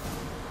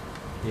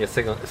 Y o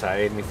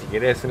sea, ni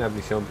siquiera es una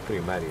misión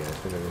primaria,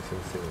 es una misión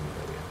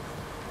secundaria.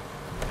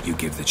 You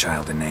give the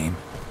child a name?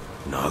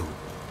 No.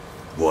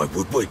 Why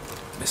would we?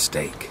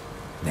 Mistake.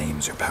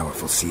 Names are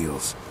powerful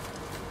seals.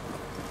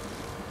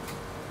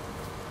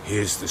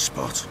 Here's the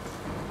spot.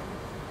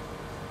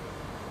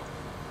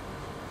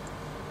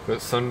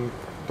 Pues son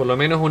por lo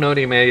menos 1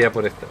 hora y media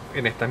por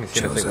en estas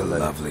misiones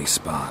secundarias. A lovely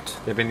spot.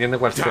 Dependiendo de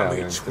cuál sea.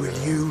 Damn it, will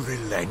you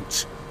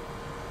relent?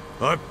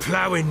 I'm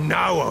ploughing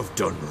now I've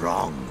done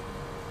wrong.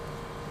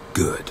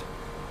 Good.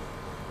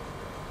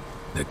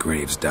 The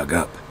grave's dug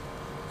up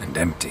and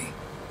empty.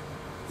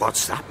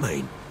 What's that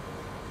mean?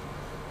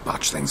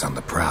 Botchling's on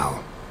the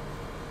prowl.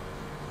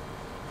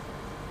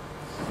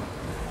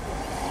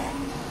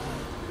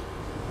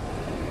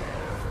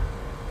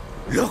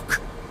 Look!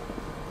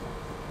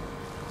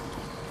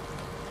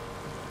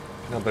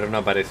 No, pero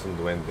no aparece un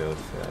duende, o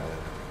sea...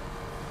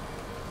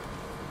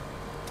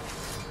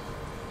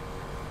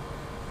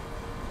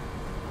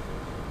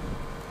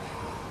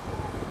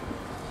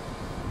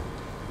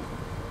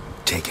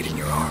 Take it in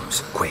your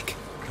arms, quick.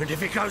 And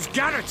if it goes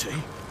Garrity,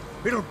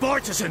 it'll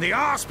bite us in the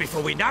arse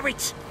before we know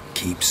it.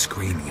 Keep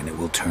screaming and it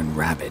will turn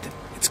rabid.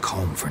 It's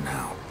calm for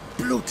now.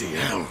 Bloody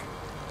hell.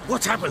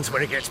 What happens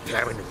when it gets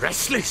ploughing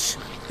restless?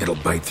 It'll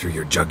bite through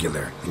your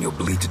jugular, and you'll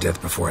bleed to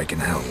death before I can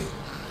help.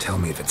 Tell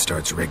me if it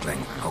starts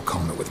wriggling. I'll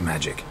calm it with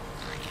magic.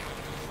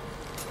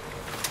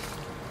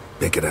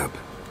 Pick it up.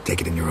 Take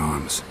it in your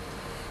arms.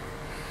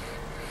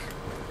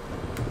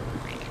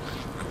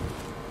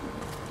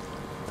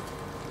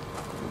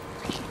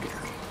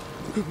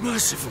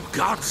 Merciful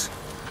gods!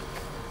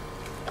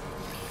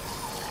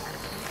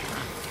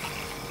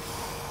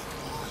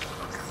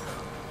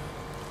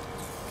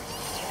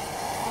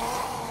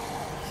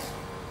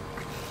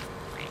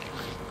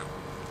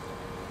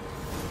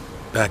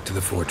 Back to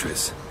the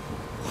fortress.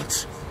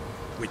 What?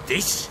 With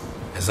this?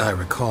 As I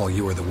recall,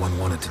 you were the one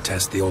wanted to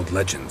test the old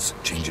legends,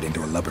 change it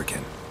into a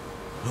lubberkin.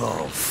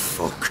 Oh,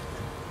 fuck.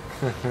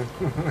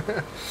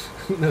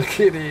 No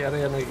quiere, ahora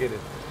ya no quiere.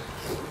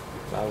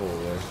 Vamos,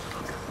 weón.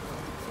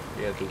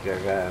 Ya tu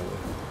cagada,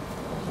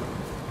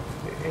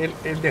 weón.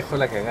 Él dejó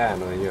la cagada,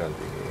 no yo, así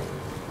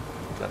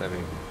que...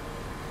 claramente.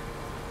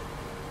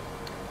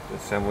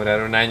 Se va a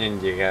demorar un año en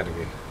llegar,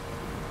 weón.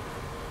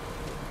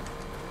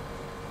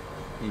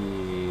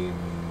 Y...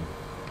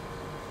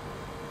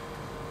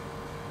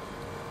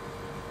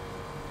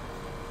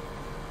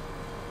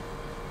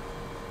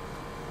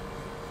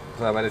 o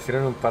sea,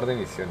 aparecieron un par de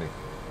misiones.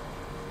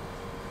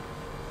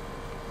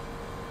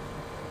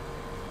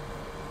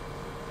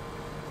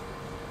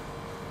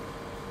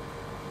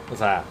 O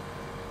sea,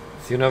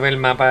 si uno ve el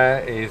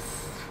mapa, es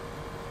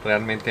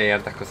realmente hay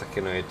hartas cosas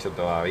que no he hecho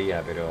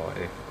todavía, pero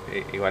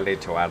igual he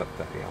hecho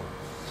hartas, digamos.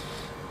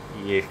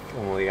 Y es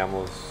como,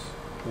 digamos,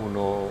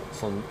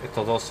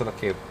 estos dos son los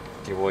que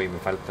voy, me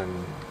faltan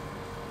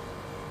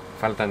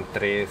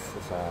tres,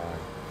 o sea,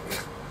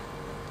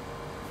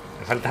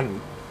 me faltan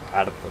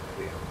hartos,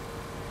 digamos.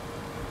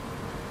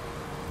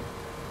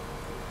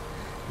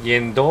 Y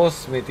en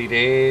 2 me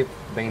tiré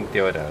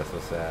 20 horas,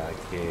 o sea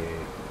que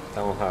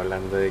estamos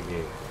hablando de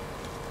que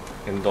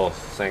en 2, o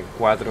sea en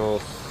 4, o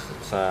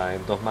sea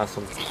en 2 más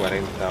son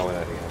 40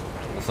 horas, digamos.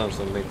 No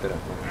son 20 horas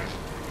más.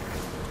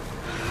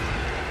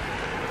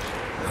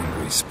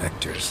 Hungry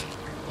specters.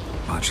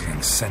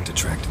 Botchling's scent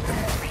attracted them.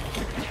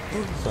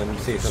 Son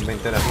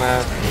 20 horas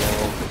más,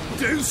 digamos.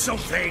 Do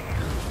something!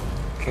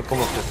 Son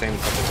como 60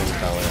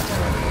 horas.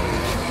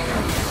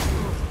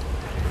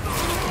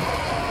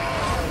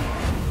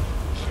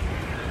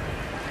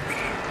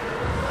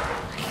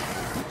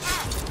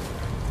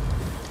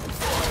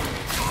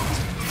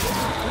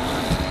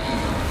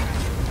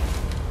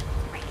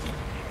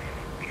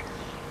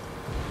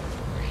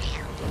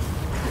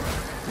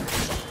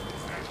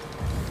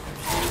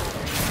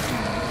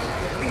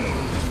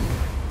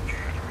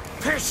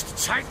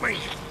 Take me!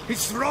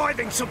 It's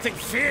writhing something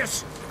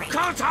fierce! I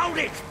can't hold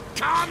it!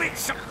 Calm it!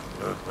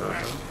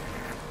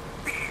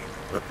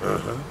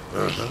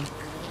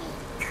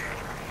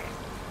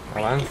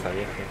 Avanza,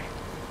 viejo.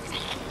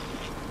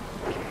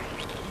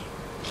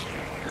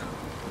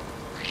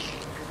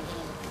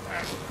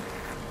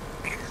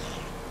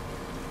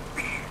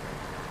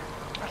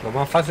 Lo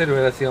más fácil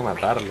hubiera sido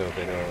matarlo,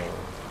 pero...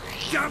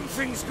 Damn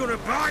thing's gonna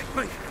bite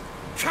me!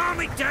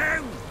 Calm it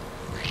down!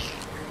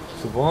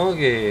 Supongo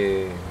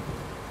que...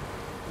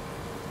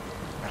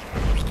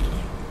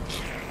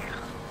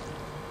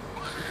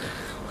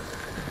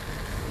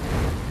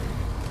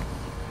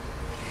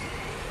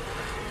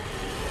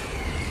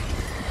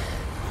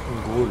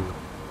 un ghoul.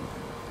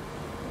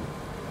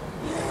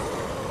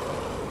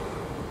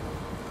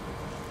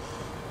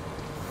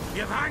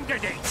 You've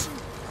angered it!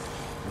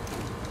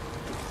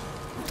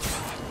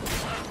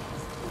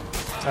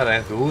 Ahora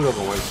es duro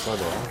como el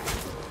solo,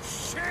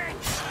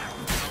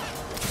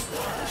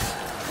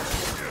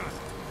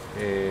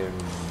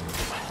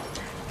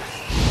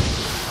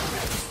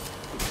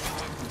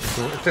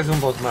 este es un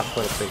boss más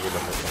fuerte que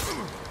los otros.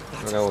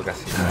 No le hago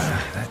casi nada.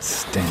 That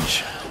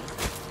stench.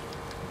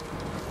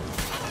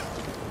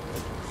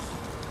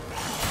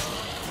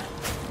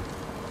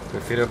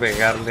 Prefiero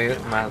pegarle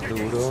más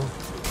duro.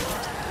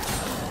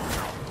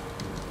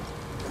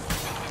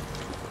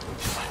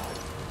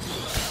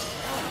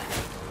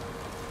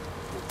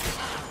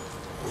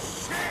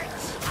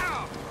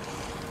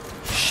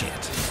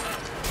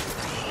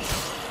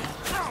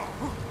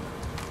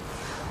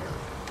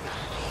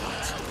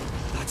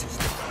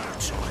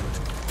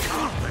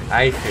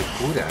 Ay, se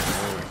cura,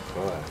 no me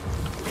jodas.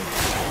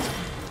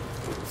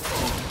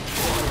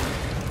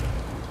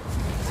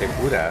 Se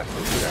cura.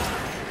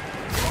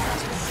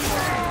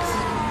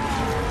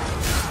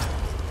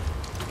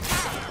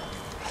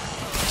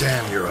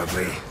 Damn, you're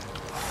ugly.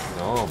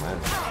 No, man.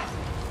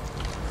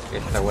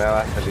 Esta weá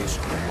va a salir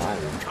mal.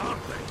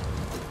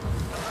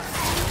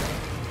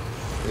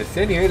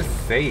 Decía nivel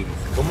 6.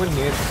 ¿Cómo el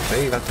nivel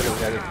 6 va a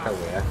lograr esta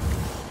weá?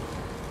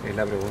 Es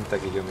la pregunta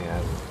que yo me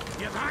hago.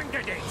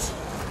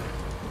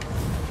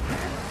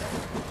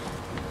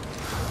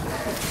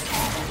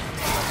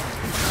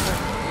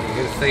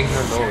 Nivel 6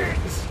 no logra.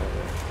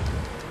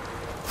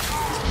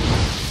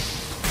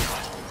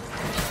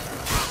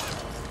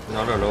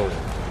 No lo logro.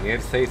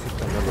 Nivel 6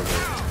 esto no lo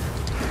logro.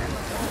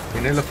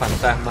 Tiene los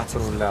fantasmas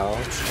por un lado.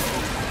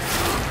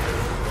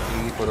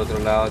 Y por otro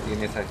lado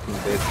tiene esa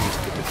imbécil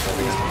que te está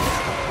pegando.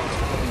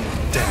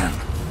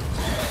 Damn.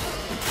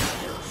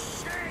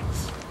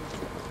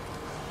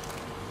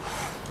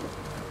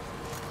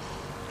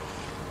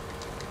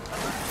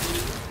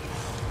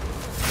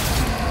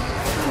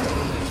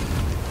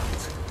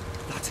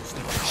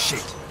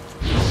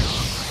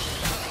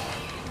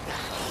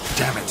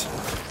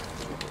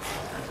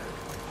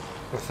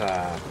 O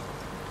sea,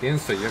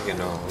 pienso yo que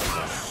no. O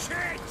sea,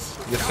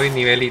 yo soy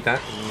nivel 10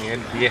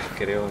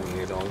 creo,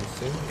 nivel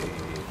 11.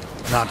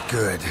 Y Not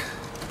good.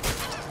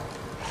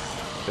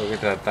 tengo que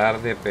tratar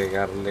de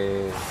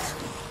pegarle.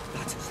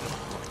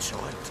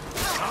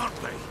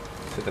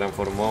 Se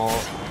transformó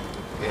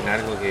en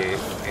algo que es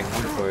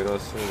muy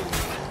poderoso y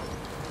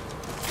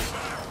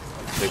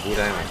se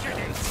cura demasiado.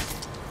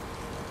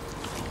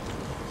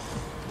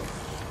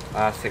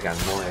 Ah, se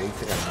calmó, ahí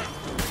se calmó.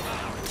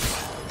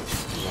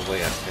 No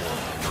voy a hacer.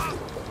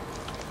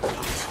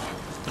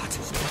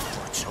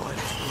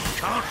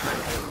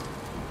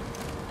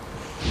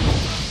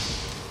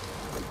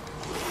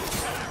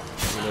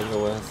 Y luego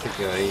bueno, se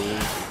quedó ahí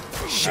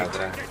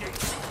atrás.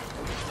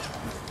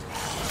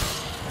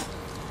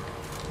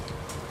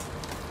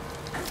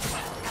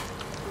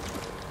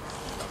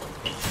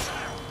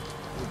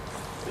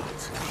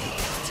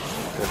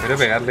 Prefiero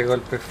pegarle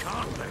golpes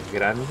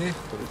grandes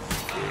porque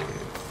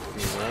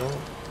si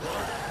no...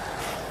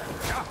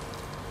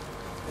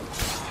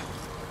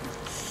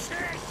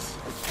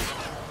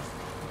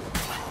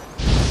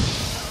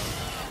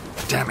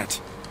 Damn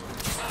it.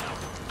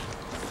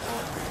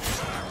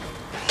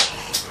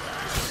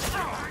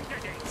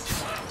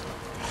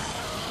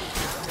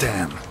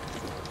 Damn.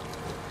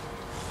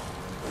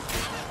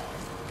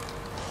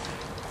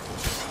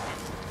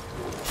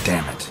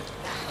 Damn it.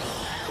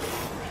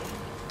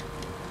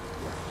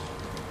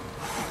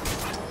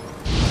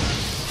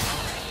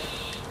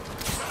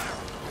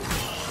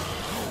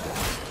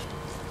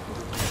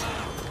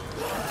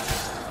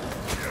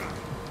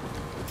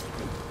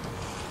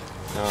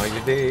 No,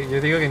 yo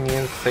digo que ni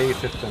en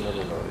 6 esto no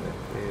lo logra.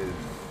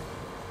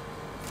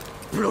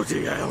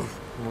 Bloody hell!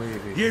 Muy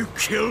difícil. You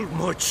killed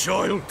my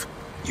child!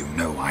 You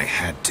know I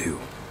had to.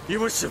 You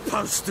were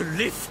supposed to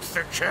lift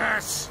the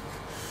curse!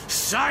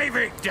 Save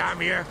it,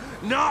 damn you!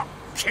 Not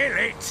kill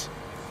it!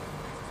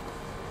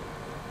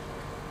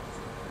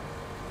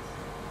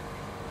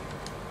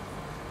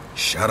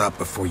 Shut up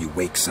before you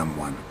wake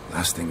someone.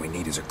 Last thing we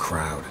need is a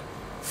crowd.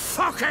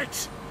 Fuck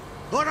it!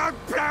 I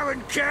don't blow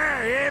and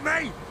care, hear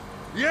me?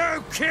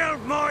 You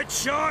killed my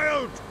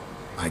child!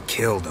 I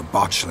killed a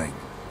botchling.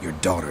 Your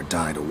daughter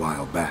died a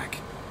while back.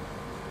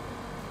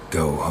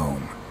 Go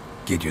home.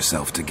 Get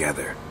yourself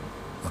together.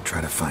 I'll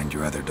try to find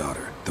your other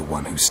daughter, the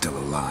one who's still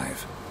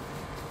alive.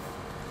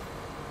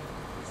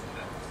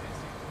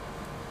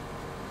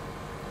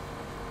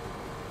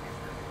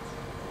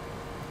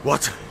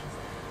 What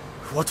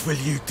will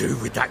you do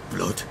with that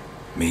blood?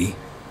 Me?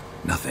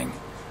 Nothing.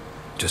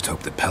 Just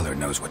hope that Peller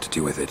knows what to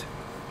do with it.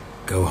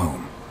 Go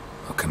home.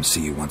 I'll come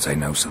see you once I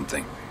know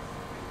something.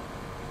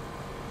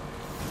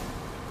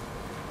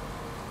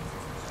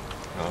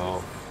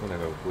 No, fue una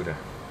locura.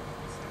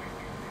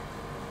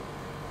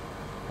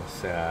 O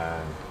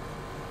sea...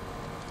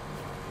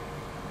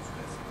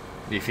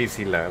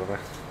 difícil, la verdad.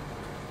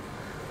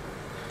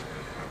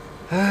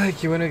 Ay,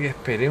 qué bueno que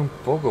esperé un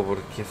poco,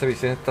 porque esa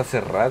visión está hace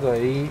rato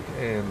ahí.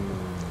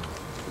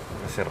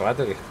 Hace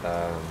rato que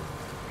está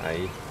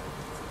ahí.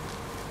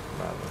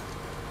 Vale.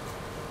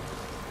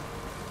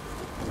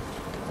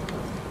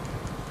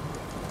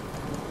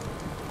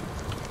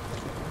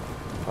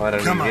 Ahora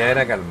la idea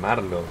era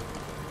calmarlo, ¿no?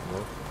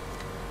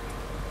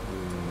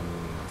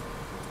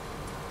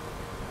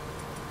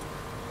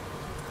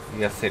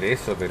 Y hacer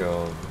eso,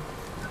 pero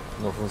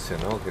no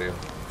funcionó, creo.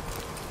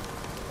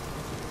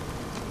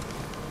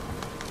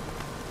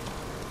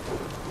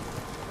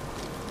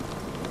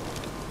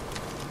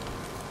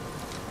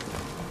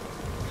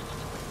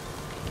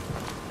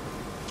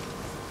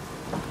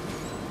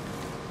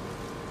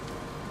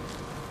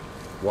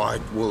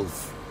 White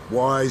wolf,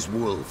 wise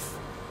wolf.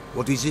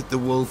 What is it the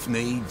wolf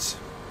needs?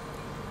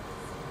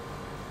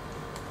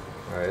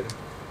 A ver.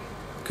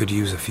 Could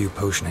use a few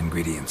potion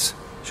ingredients.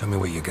 Show me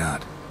what you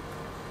got.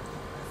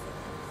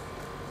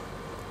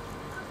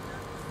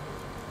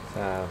 O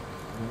sea,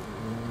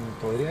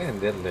 podría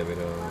venderle,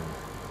 pero...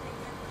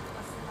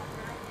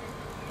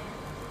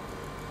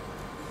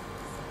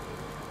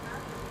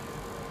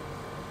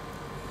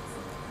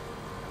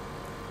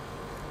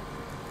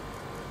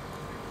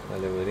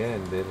 Vale, podría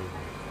vender...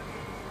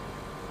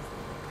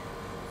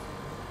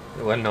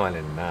 Igual no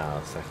valen nada,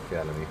 o sea, es que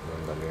da lo mismo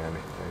en realidad en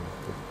esta.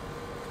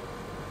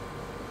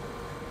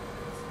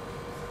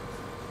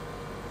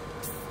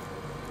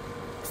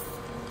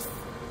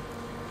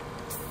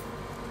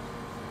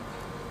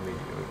 Me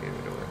equivoqué,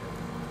 pero bueno.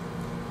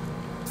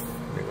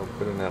 Me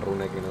compré una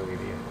runa que no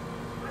quería.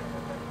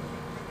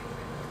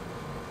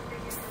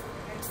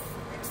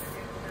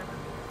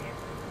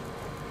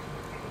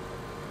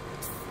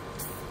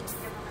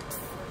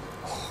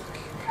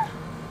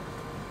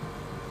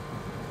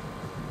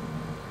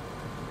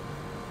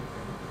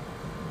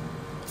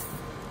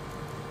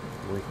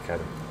 Muy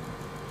caro.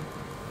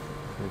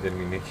 Me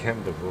terminé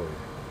quedando pobre.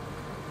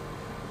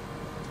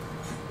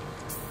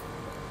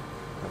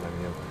 A la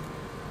mierda.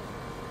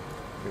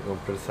 Me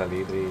compré el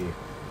salir y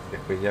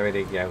después ya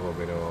veré qué hago,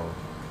 pero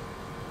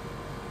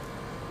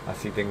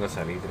así tengo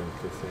salitre,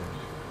 entonces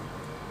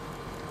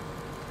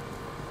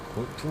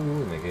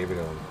me quedé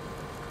pero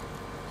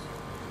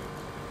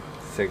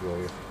seco,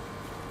 viejo.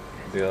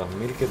 De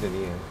 2000 que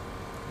tenía.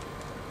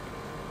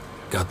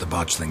 Got the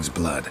botchling's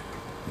blood.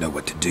 Know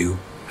what to do?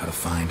 How to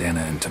find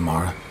Anna and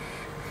Tamara?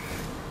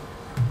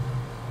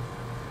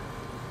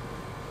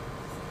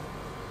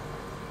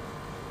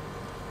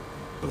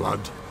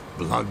 Blood,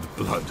 blood,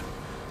 blood.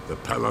 The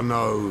Pella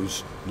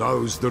knows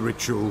the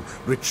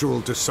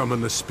ritual to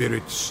summon the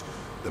spirits.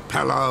 The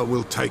Pella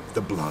will take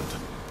the blood.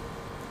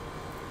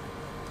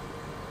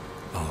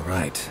 All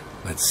right.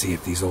 Let's see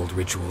if these old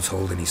rituals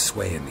hold any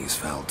sway in these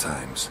foul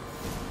times.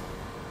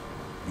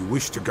 You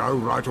wish to go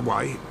right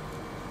away?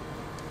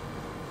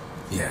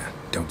 Yeah,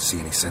 don't see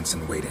any sense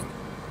in waiting.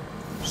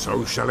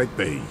 So shall it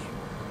be.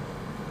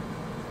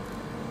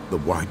 The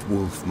White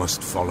Wolf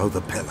must follow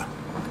the Pella.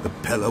 The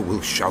Pella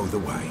will show the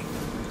way.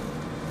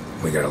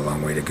 We got a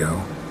long way to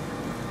go.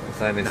 O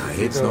sea, Nah,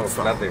 it's necesito not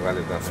far. plata igual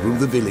de todas Through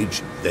the maneras.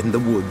 village, then the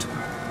wood,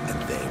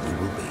 and there we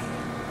will be.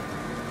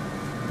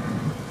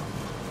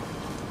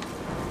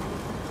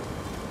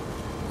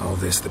 All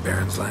this the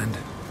Baron's land?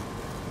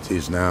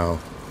 'Tis now.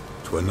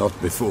 'Twere not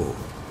before.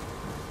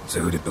 So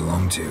who'd it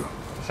belong to?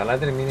 Ojalá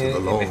termine To the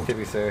en Lord. este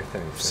episodio de esta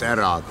misión.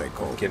 Serad they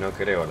called Que him. no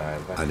creo, la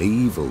verdad. An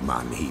evil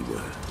man he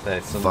were. O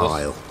sea, son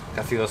Vile.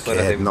 casi 2 horas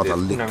de, Cared not de a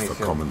una lick for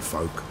misión. common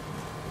folk.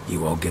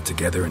 You all get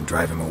together and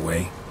drive him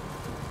away?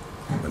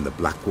 When the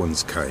Black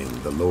Ones came,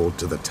 the Lord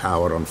to the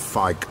tower on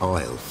Fyke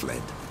Isle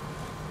fled.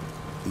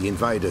 The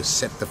invaders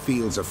set the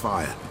fields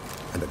afire,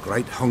 and a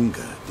great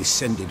hunger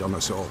descended on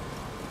us all.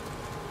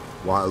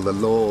 While the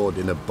Lord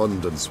in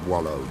abundance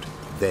wallowed,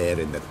 there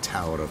in the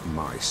Tower of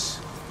Mice.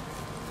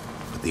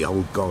 But the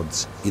old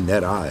gods, in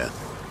their ire,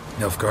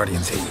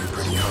 Nilfgaardians hate you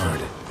pretty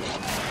hard.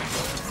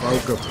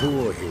 folk are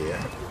poor here.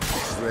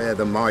 It's rare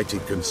the mighty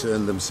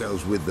concern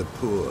themselves with the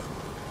poor.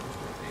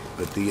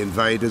 But the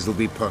invaders will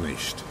be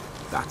punished,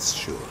 that's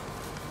sure.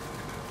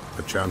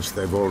 Perchance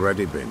they've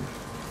already been.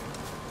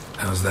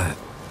 How's that?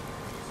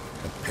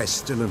 A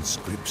pestilence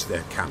grips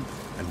their camp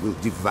and will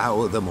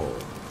devour them all,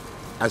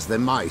 as the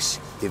mice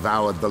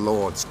devoured the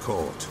Lord's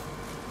court.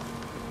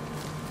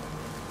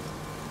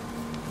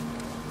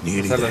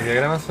 Nearly O sea, los there,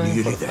 diagramas son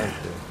nearly there.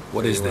 importantes.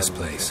 What is this Igual,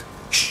 place?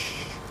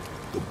 Shh!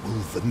 The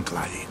Wolven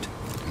Glade.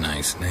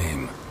 Nice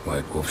name.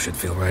 White Wolf should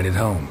feel right at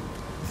home.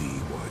 The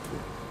White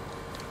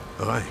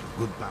Wolf. Aye,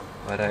 good bout.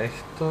 Para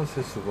esto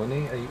se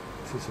supone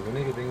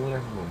que tengo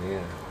unas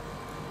monedas.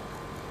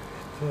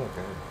 Esto de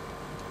acá.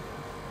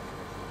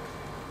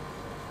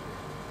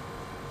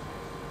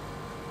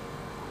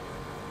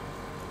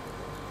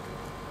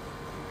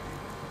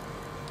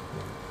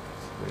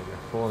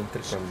 Las puedo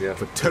intercambiar.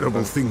 For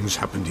terrible things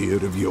happened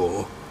here of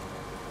yore.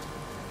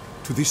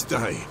 To this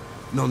day,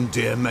 none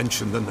dare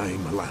mention the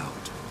name aloud.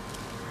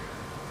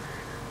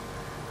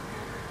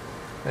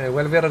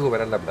 Igual voy a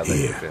recuperar la plata, yo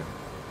Here, creo.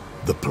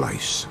 the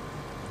place.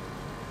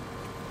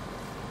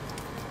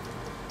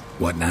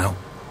 What now?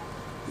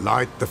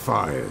 Light the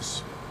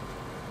fires.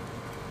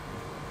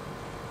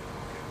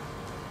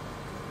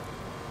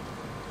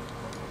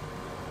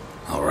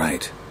 All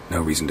right.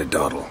 No reason to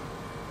dawdle.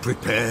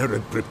 Prepare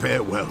and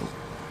prepare well.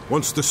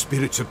 Once the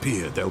spirits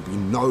appear, there'll be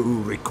no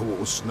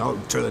recourse, no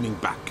turning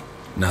back.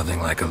 Nothing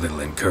like a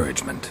little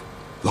encouragement.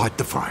 Light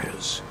the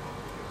fires.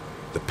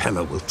 The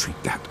Pella will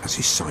treat that as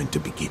his sign to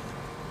begin.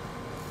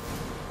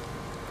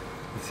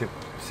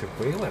 ¿Se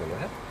puede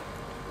guardar?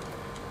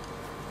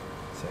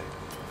 Sí.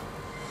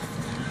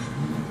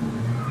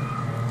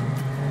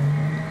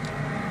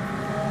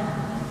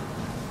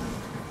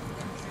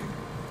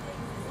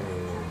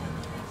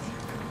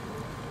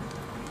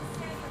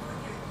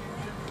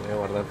 Voy a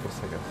guardar por si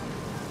acaso.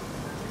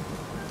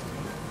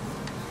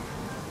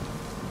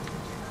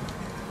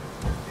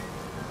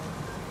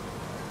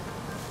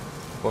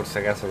 Por si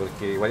acaso,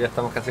 porque igual ya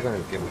estamos casi con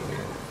el tiempo.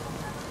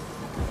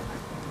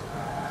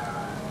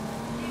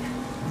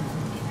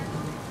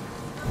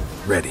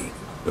 Ready.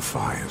 The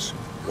fires.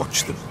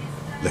 Watch them.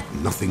 Let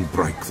nothing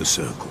break the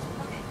circle.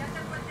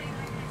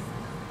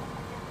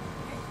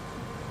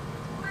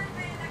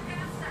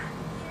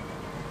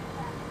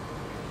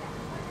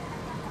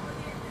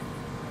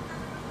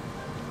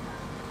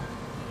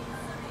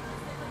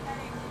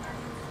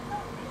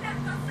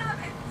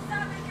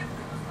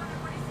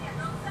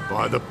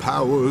 By the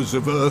powers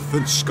of earth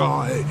and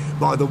sky,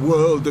 by the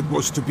world that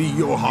was to be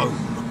your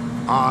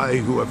home, I,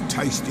 who have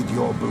tasted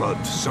your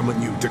blood,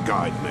 summon you to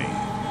guide me.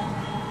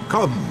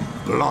 Come,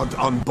 blood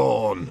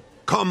unborn.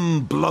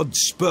 Come, blood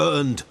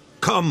spurned.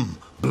 Come,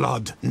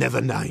 blood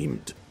never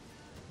named.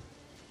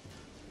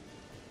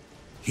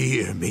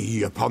 Hear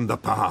me upon the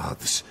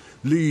paths.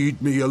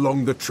 Lead me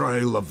along the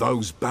trail of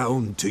those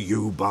bound to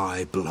you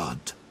by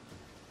blood.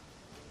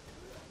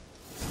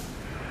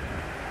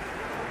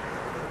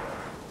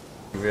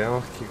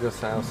 Veamos qué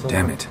cosas son.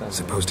 Damn it.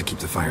 Supposed to keep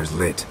the fires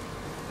lit.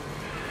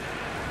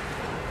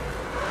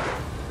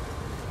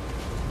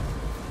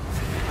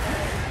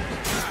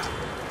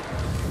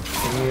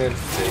 Nivel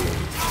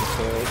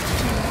 6.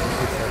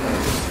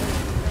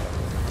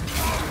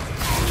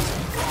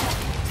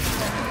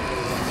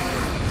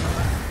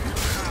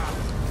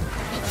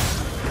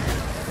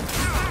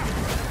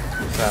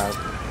 O sea,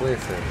 puede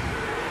ser.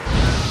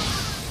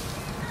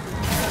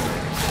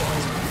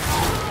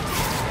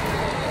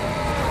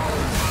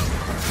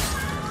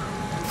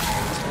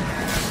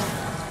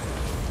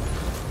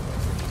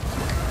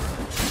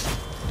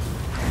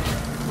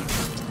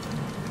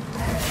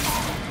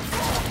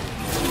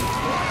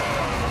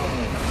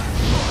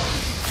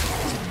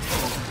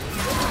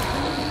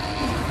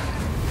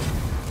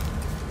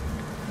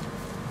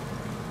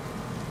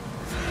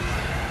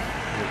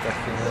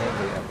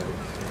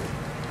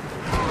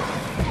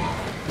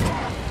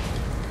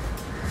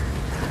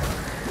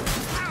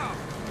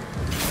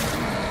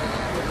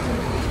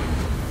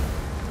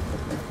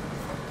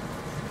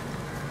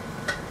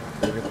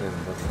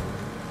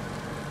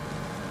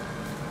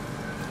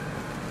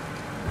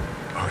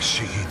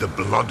 see the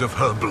blood of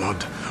her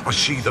blood. I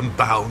see them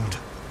bound.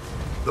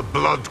 The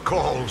blood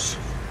calls.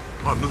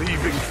 I'm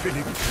leaving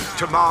Philip.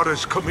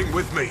 Tamara's coming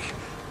with me.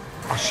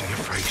 I see a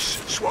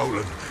face,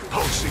 swollen,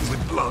 pulsing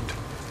with blood.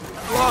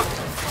 Blood!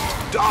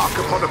 Dark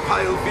upon a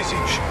pale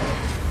visage.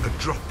 A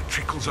drop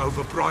trickles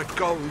over bright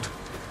gold.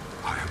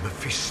 I am a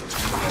fist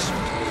clasped.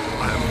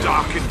 I am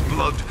dark in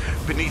blood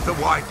beneath a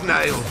white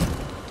nail.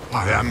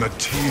 I am a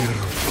tear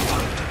of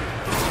blood.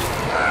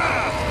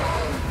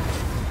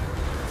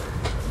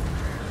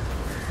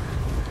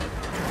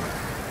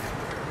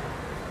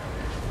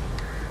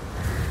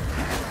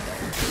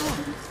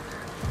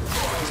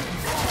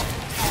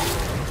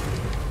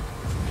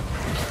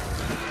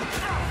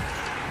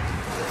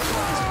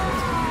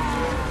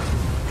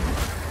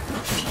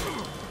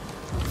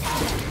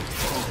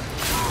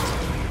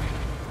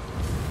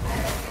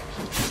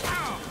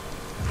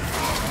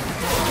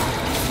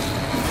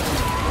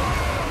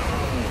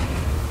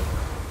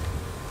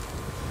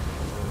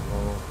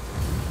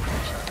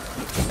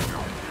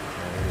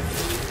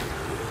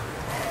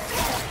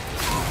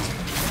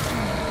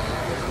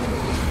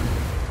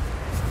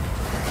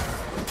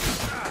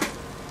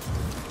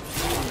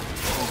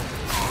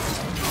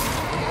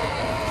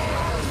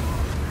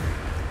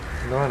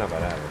 No van a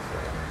parar, o sea.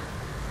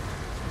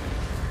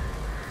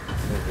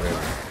 No creo.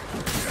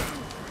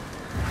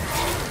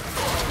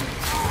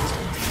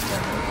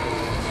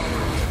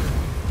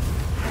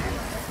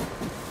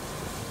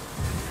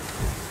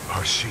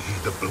 I see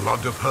the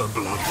blood of her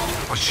blood.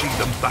 I see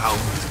them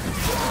bound.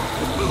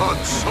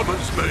 Blood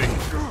summons me.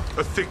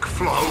 A thick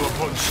flow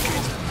upon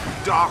skin.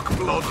 Dark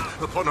blood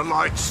upon a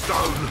light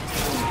stone.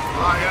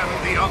 I am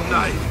the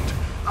unnamed.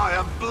 I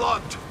am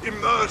blood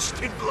immersed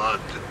in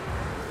blood.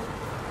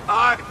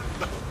 I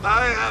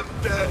am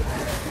dead.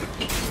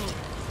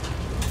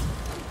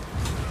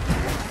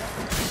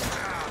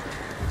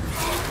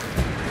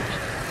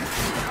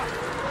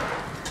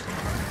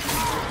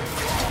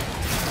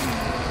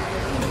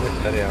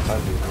 Tarea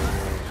fácil,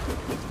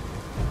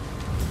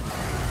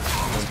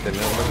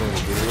 mantenerlo en el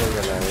guía y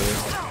a la vez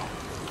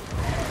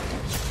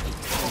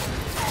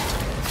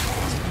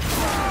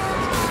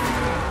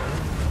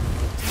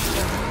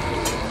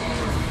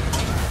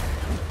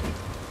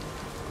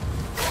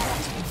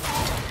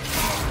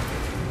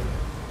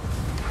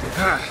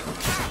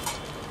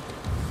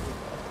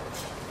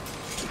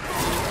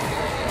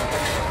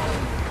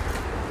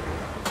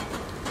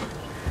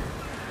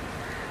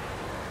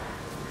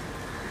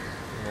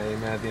ahí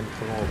me da tiempo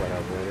como para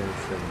poder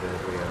encender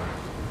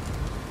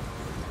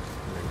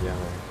la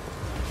llama.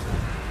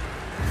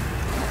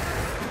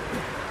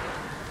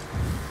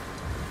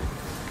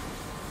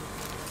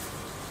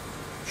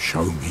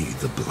 Show me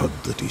the blood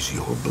that is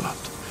your blood.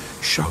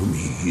 Show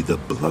me the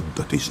blood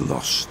that is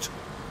lost.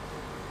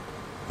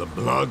 The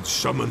blood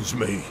summons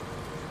me.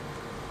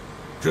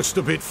 Just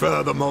a bit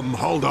further, Mum.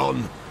 Hold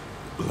on.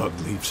 Blood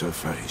leaves her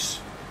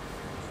face.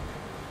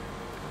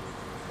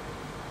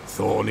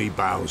 Thorny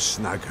boughs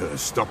snag her,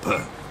 stop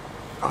her.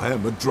 I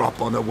am a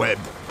drop on a web.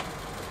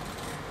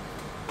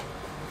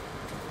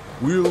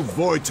 Will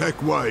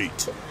Wojtek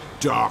wait?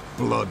 Dark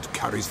blood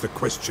carries the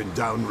question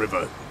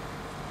downriver.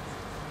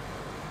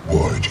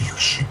 Why do you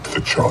seek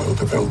the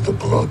child of elder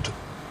blood?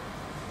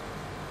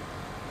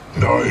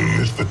 Nigh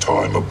is the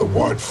time of the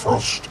white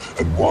frost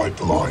and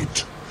white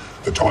light,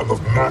 the time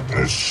of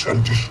madness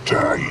and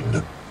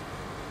disdain.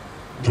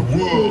 The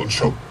world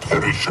shall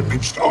perish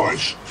amidst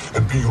ice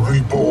and be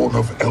reborn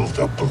of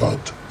elder blood,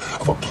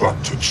 of a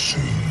planted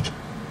seed.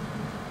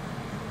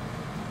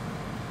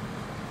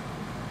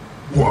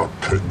 What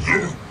can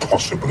you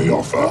possibly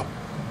offer?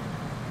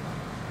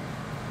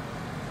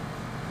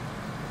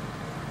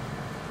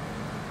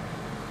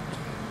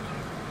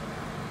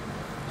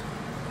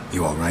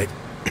 You all right?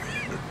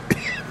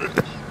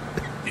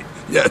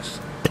 Yes.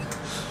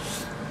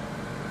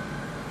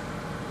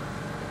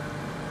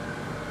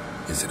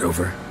 Is it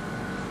over?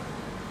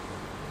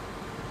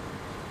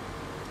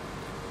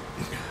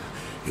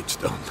 It's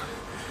done.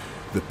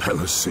 The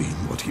Pella's seen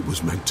what he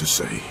was meant to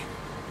say.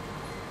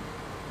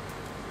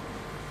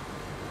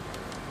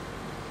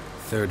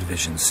 Third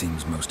vision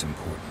seems most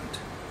important.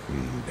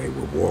 They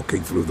were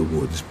walking through the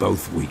woods,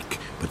 both weak,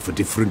 but for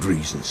different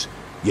reasons.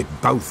 Yet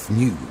both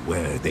knew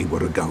where they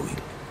were going.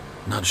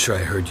 Not sure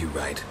I heard you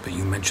right, but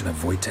you mentioned a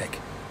Wojtek.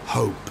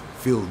 Hope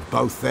filled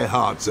both their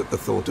hearts at the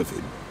thought of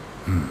him.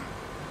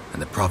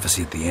 And the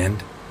prophecy at the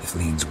end?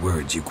 Ithleen's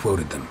words, you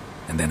quoted them,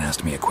 and then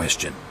asked me a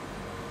question.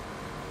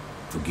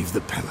 Forgive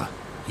the Pella.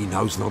 He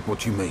knows not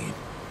what you mean.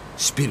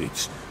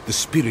 Spirits. The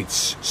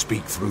spirits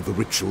speak through the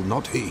ritual,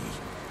 not he.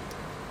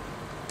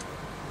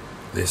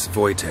 This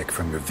Wojtek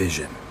from your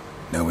vision.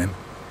 Know him?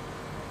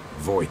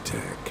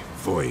 Wojtek.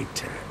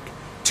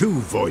 2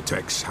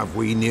 Wojteks have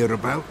we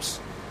nearabouts.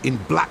 In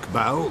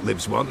Blackbow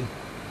lives one.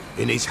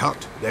 In his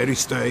hut, there he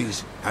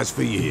stays, has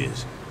for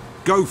years.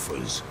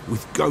 Gophers,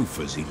 with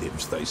gophers he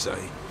lives, they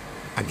say.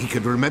 And he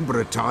can remember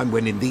a time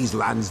when in these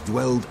lands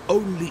dwelled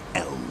only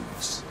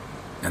elves.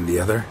 And the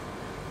other?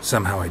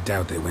 Somehow I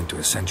doubt they went to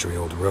a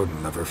century-old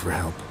rodent lover for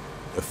help.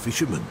 A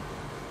fisherman.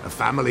 A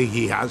family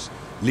he has,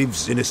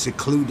 Lives in a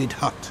secluded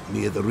hut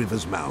near the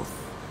river's mouth.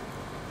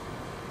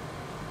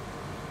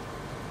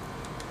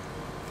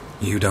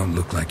 You don't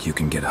look like you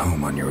can get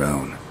home on your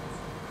own.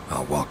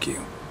 I'll walk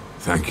you.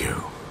 Thank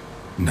you.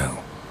 No,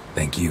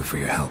 thank you for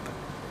your help.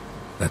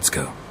 Let's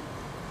go.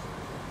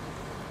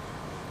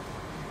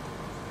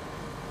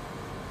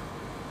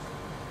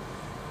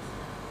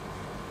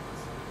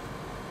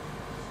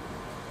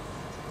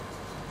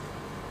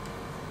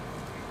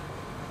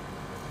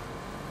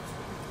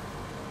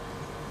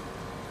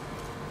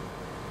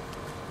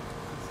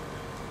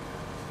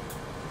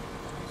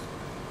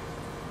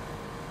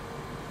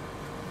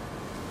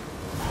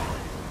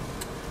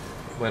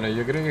 Bueno,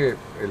 yo creo que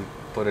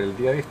por el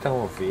día de hoy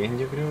estamos bien,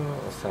 yo creo.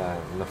 O sea,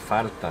 nos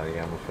falta,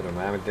 digamos, pero me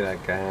voy a meter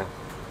acá.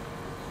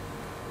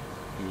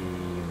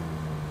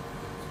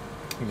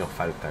 Y nos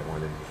falta, como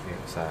les dije.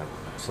 O sea,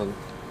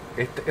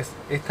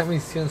 esta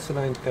misión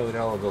solamente ha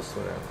durado 2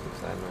 horas. O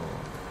sea, no...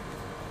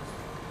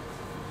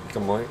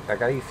 Como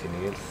acá dice,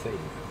 nivel 6. O sea,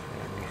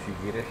 ni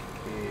siquiera es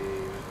que...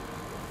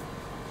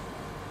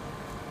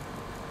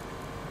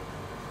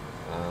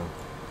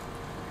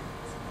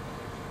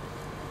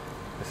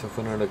 Eso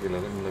fue lo que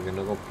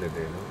no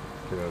completé, ¿no?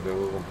 Pero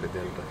luego completé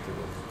el resto.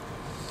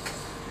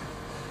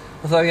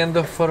 O sea, habían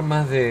 2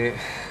 formas de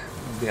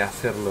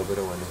hacerlo,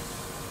 pero bueno.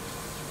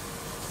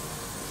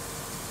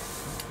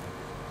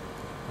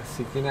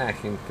 Así que nada,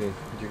 gente,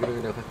 yo creo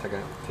que lo dejo hasta acá.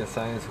 Ya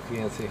saben,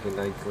 suscríbanse, dejen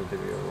like, comenten,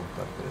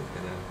 compartan el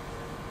canal.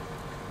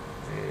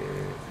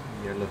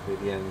 Ya los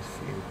vería en el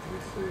siguiente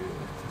episodio.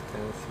 Estos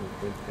están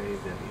 50 y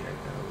de arriba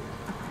cada uno.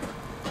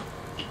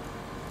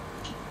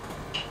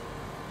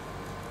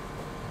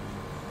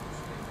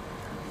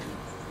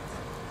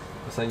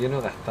 O sea, yo no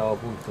he gastado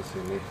puntos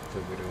en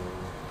esto, pero...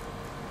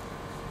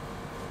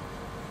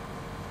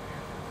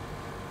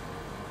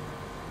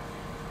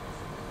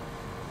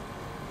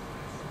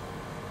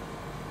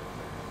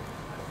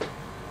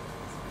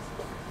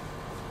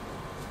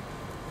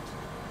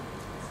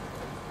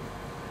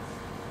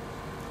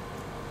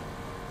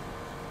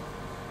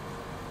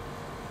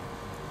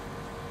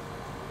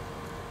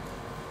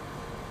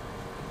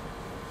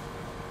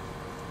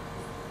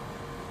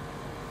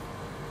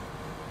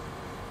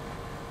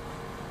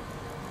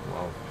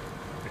 Wow,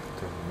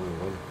 esto es muy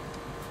bueno.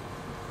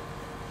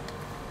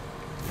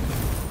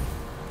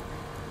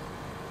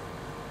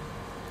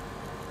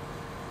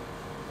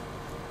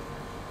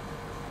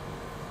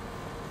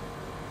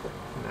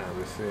 Nada,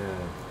 pues sea...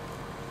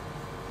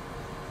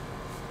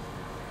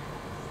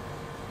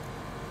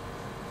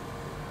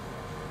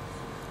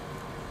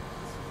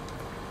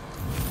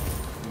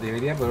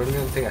 Debería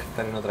probablemente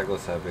gastar en otra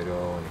cosa, pero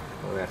bueno,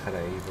 lo voy a dejar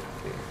ahí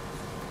porque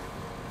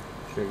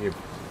creo que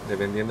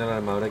dependiendo de la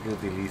armadura que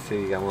utilice,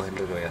 digamos, es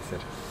lo que voy a hacer.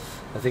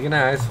 Así que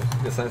nada, eso.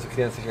 Ya saben,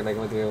 suscríbanse, denle like,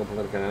 comenten,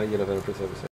 compartan el canal y yo los veo en el próximo episodio.